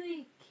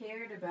really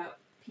cared about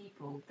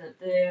people, that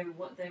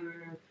what they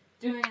were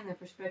doing and their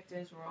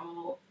perspectives were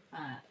all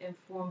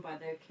informed by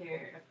their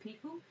care of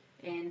people,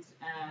 and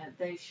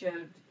they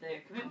showed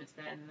their commitment to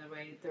that in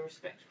the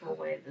respectful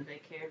way that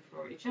they cared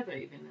for each other,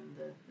 even in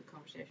the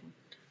conversation.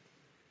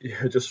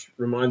 Yeah, it just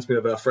reminds me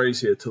of our phrase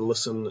here, to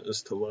listen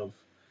is to love.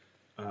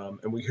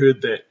 And we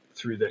heard that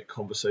through that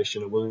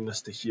conversation, a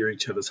willingness to hear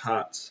each other's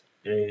hearts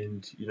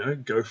and,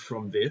 go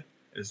from there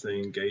as they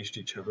engaged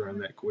each other in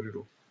that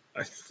kōrero.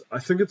 I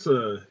think it's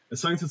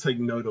something to take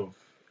note of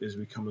as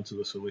we come into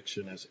this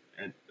election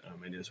and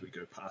as we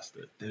go past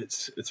it.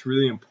 That it's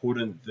really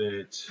important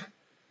that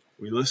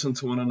we listen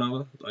to one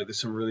another. Like, there's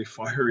some really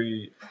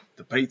fiery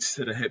debates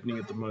that are happening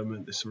at the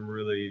moment. There's some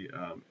really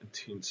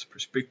intense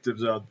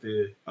perspectives out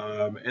there.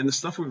 And the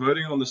stuff we're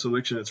voting on this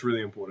election, it's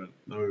really important.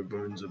 No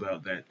bones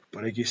about that.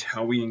 But I guess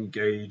how we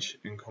engage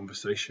in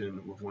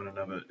conversation with one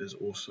another is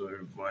also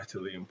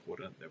vitally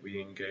important. That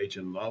we engage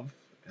in love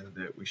and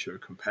that we show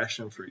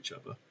compassion for each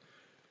other.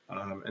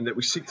 And that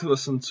we seek to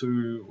listen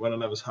to one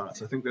another's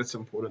hearts. I think that's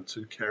important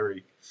to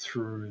carry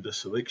through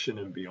this election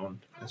and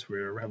beyond, as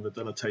we're around the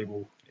dinner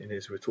table and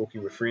as we're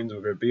talking with friends,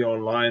 whether it be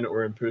online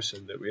or in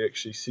person, that we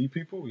actually see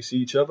people, we see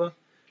each other,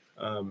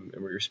 and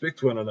we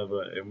respect one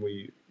another, and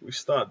we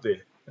start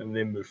there and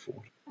then move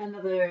forward.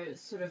 Another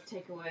sort of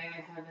takeaway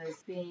I have is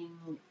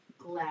being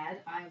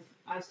glad.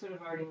 I've sort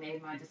of already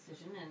made my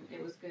decision, and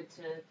it was good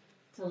to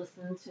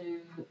listen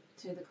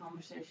to the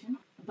conversation,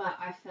 but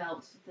I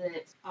felt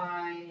that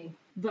I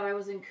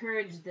was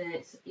encouraged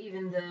that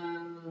even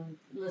though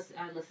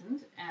I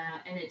listened,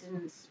 and it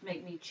didn't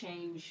make me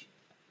change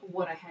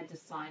what I had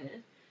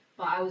decided,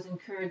 but I was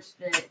encouraged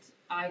that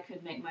I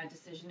could make my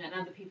decision and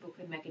other people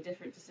could make a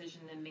different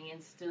decision than me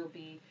and still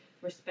be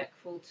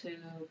respectful to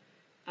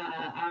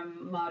our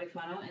Māori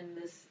whānau in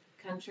this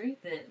country,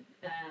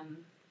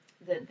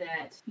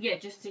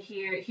 just to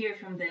hear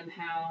from them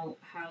how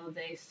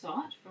they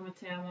saw it from a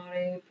Te Ao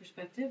Māori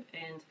perspective,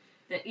 and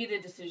that either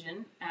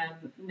decision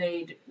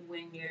made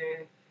when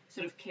you're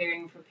sort of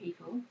caring for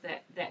people,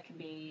 that can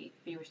be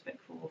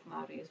respectful of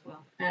Māori as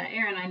well.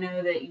 Aaron, I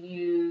know that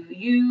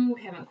you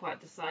haven't quite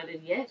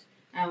decided yet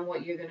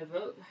what you're going to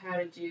vote.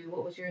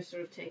 What was your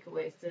sort of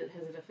takeaways?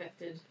 Has it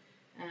affected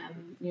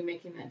you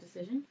making that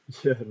decision?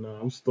 Yeah,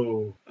 no,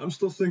 I'm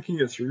still thinking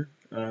it through.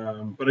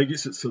 But I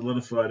guess it's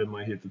solidified in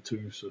my head the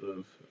two sort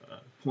of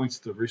points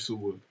to wrestle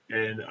with.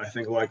 And I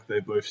think, like they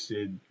both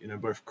said,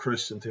 both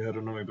Chris and Te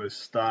Hurinui both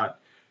start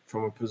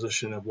from a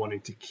position of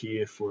wanting to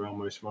care for our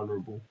most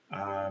vulnerable,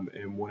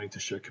 and wanting to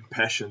show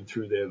compassion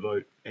through their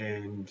vote.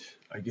 And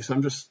I guess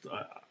I'm just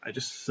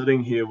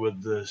sitting here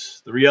with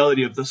this. The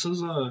reality of this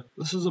is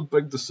a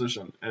big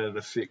decision, and it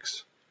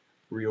affects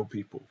real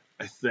people.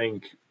 I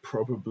think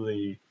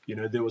probably,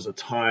 there was a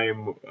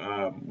time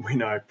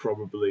when I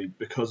probably,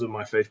 because of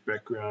my faith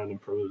background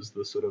and probably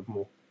the sort of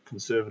more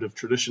conservative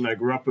tradition I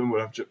grew up in,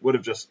 would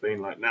have just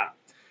been like, nah,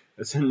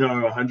 it's a no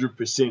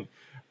 100%.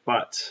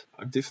 But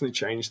I've definitely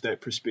changed that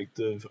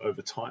perspective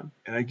over time.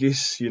 And I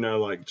guess,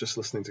 like just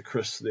listening to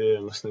Chris there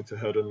and listening to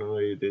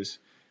Hurinui,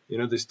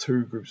 there's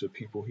two groups of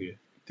people here.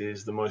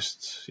 There's the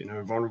most,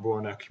 vulnerable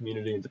in our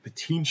community and the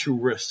potential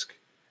risk.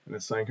 And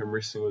it's saying I'm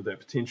wrestling with that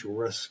potential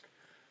risk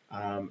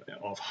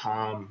of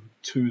harm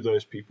to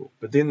those people.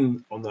 But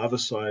then on the other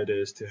side,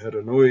 as Te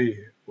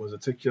Hurinui was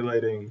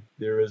articulating,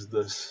 there is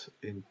this,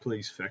 and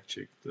please fact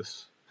check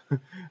this, I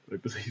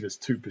believe it's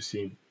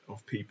 2%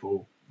 of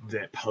people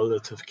that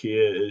palliative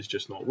care is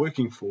just not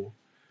working for,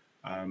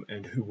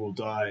 and who will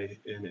die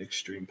in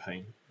extreme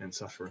pain and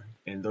suffering.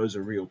 And those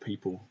are real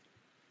people.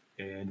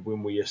 And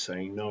when we are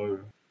saying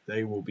no,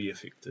 they will be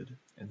affected.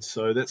 And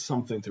so that's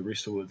something to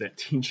wrestle with, that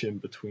tension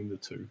between the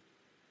two.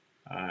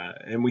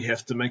 And we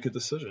have to make a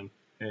decision.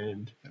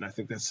 And I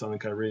think that's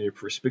something I really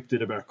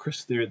respected about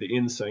Chris there at the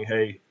end, saying,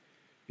 hey,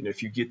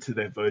 if you get to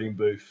that voting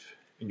booth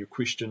and your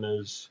question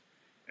is,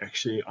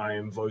 actually, I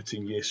am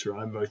voting yes or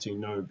I'm voting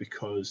no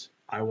because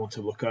I want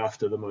to look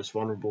after the most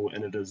vulnerable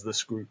and it is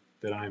this group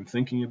that I am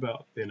thinking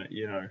about, then,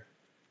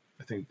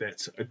 I think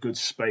that's a good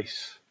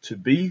space to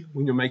be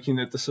when you're making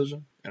that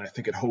decision. And I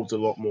think it holds a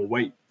lot more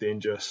weight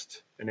than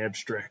just an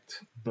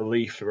abstract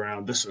belief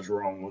around this is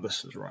wrong or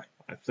this is right.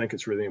 I think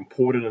it's really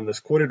important in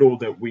this kōrero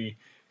that we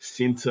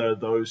centre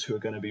those who are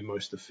going to be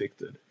most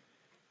affected,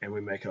 and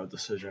we make our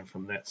decision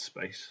from that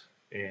space.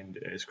 And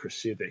as Chris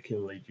said, that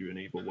can lead you in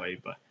either way,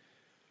 but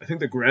I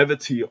think the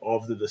gravity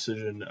of the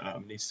decision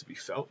needs to be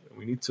felt, and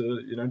we need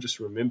to, just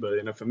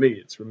remember. For me,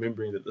 it's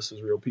remembering that this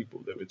is real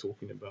people that we're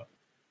talking about.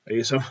 I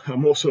guess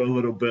I'm also a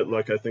little bit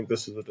like, I think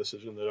this is a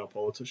decision that our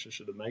politicians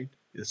should have made.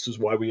 This is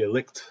why we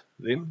elect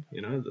them.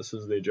 This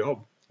is their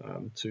job,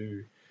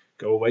 to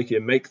go awake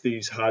and make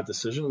these hard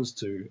decisions,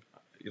 to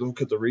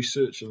look at the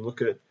research and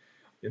look at,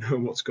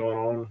 what's going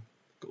on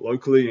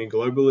locally and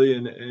globally,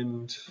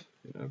 and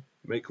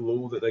make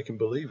law that they can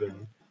believe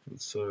in. And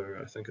so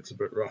I think it's a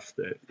bit rough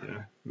that,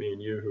 me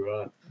and you, who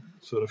aren't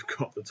sort of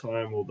got the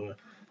time or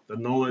the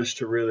knowledge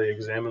to really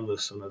examine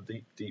this on a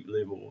deep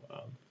level,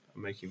 are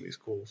making these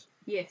calls.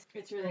 Yes,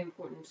 it's really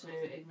important to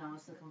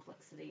acknowledge the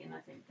complexity, and I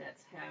think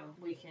that's how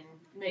we can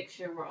make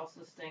sure we're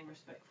also staying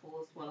respectful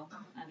as well,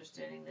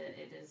 understanding that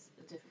it is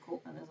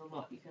difficult and there's a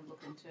lot you can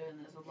look into, and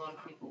there's a lot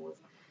of people with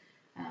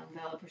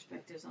valid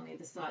perspectives on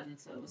either side, and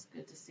so it was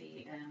good to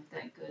see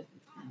that good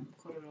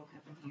korero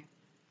happen here.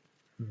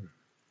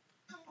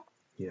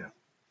 Yeah.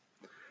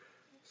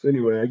 So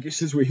anyway, I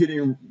guess as we're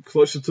heading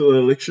closer to the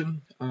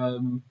election,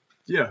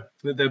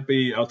 let that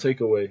be our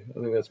takeaway. I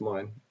think that's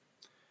mine.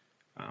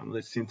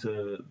 Let's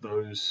centre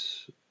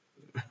those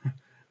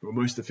who are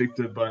most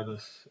affected by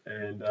this,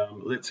 and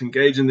let's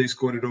engage in these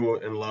korero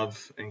in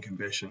love and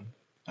compassion.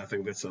 I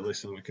think that's a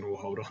lesson we can all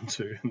hold on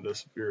to in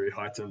this very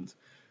heightened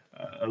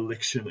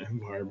election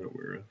environment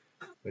we're in.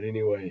 But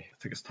anyway, I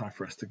think it's time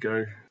for us to go.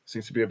 It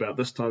seems to be about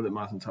this time that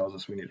Martin tells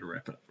us we need to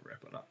wrap it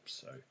up.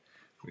 So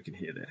we can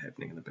hear that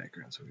happening in the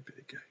background, so we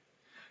better go.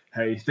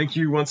 Hey, thank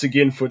you once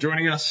again for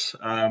joining us.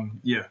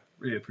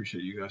 Really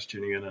appreciate you guys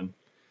tuning in, and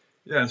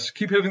let's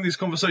keep having these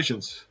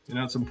conversations.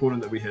 It's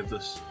important that we have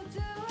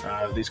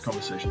these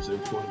conversations. They're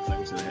important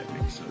things that are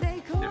happening. So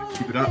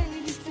keep it up.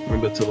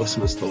 Remember to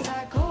listen is to love.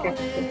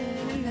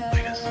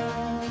 Laters.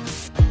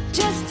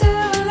 Just a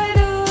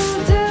little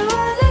love.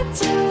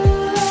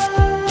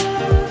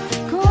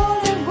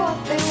 Call it what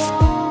they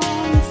want.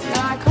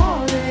 I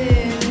call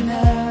it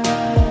enough.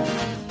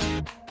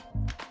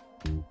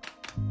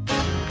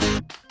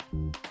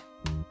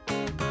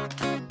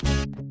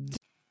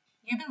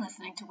 You've been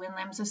listening to When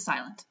Lambs Are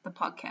Silent, the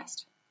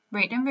podcast.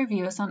 Rate and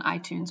review us on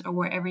iTunes or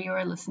wherever you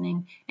are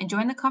listening, and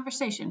join the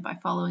conversation by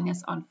following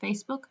us on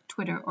Facebook,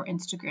 Twitter, or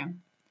Instagram.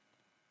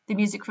 The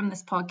music from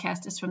this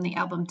podcast is from the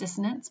album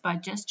Dissonance by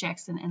Jess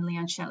Jackson and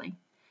Leon Shelley.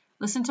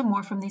 Listen to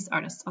more from these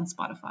artists on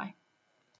Spotify.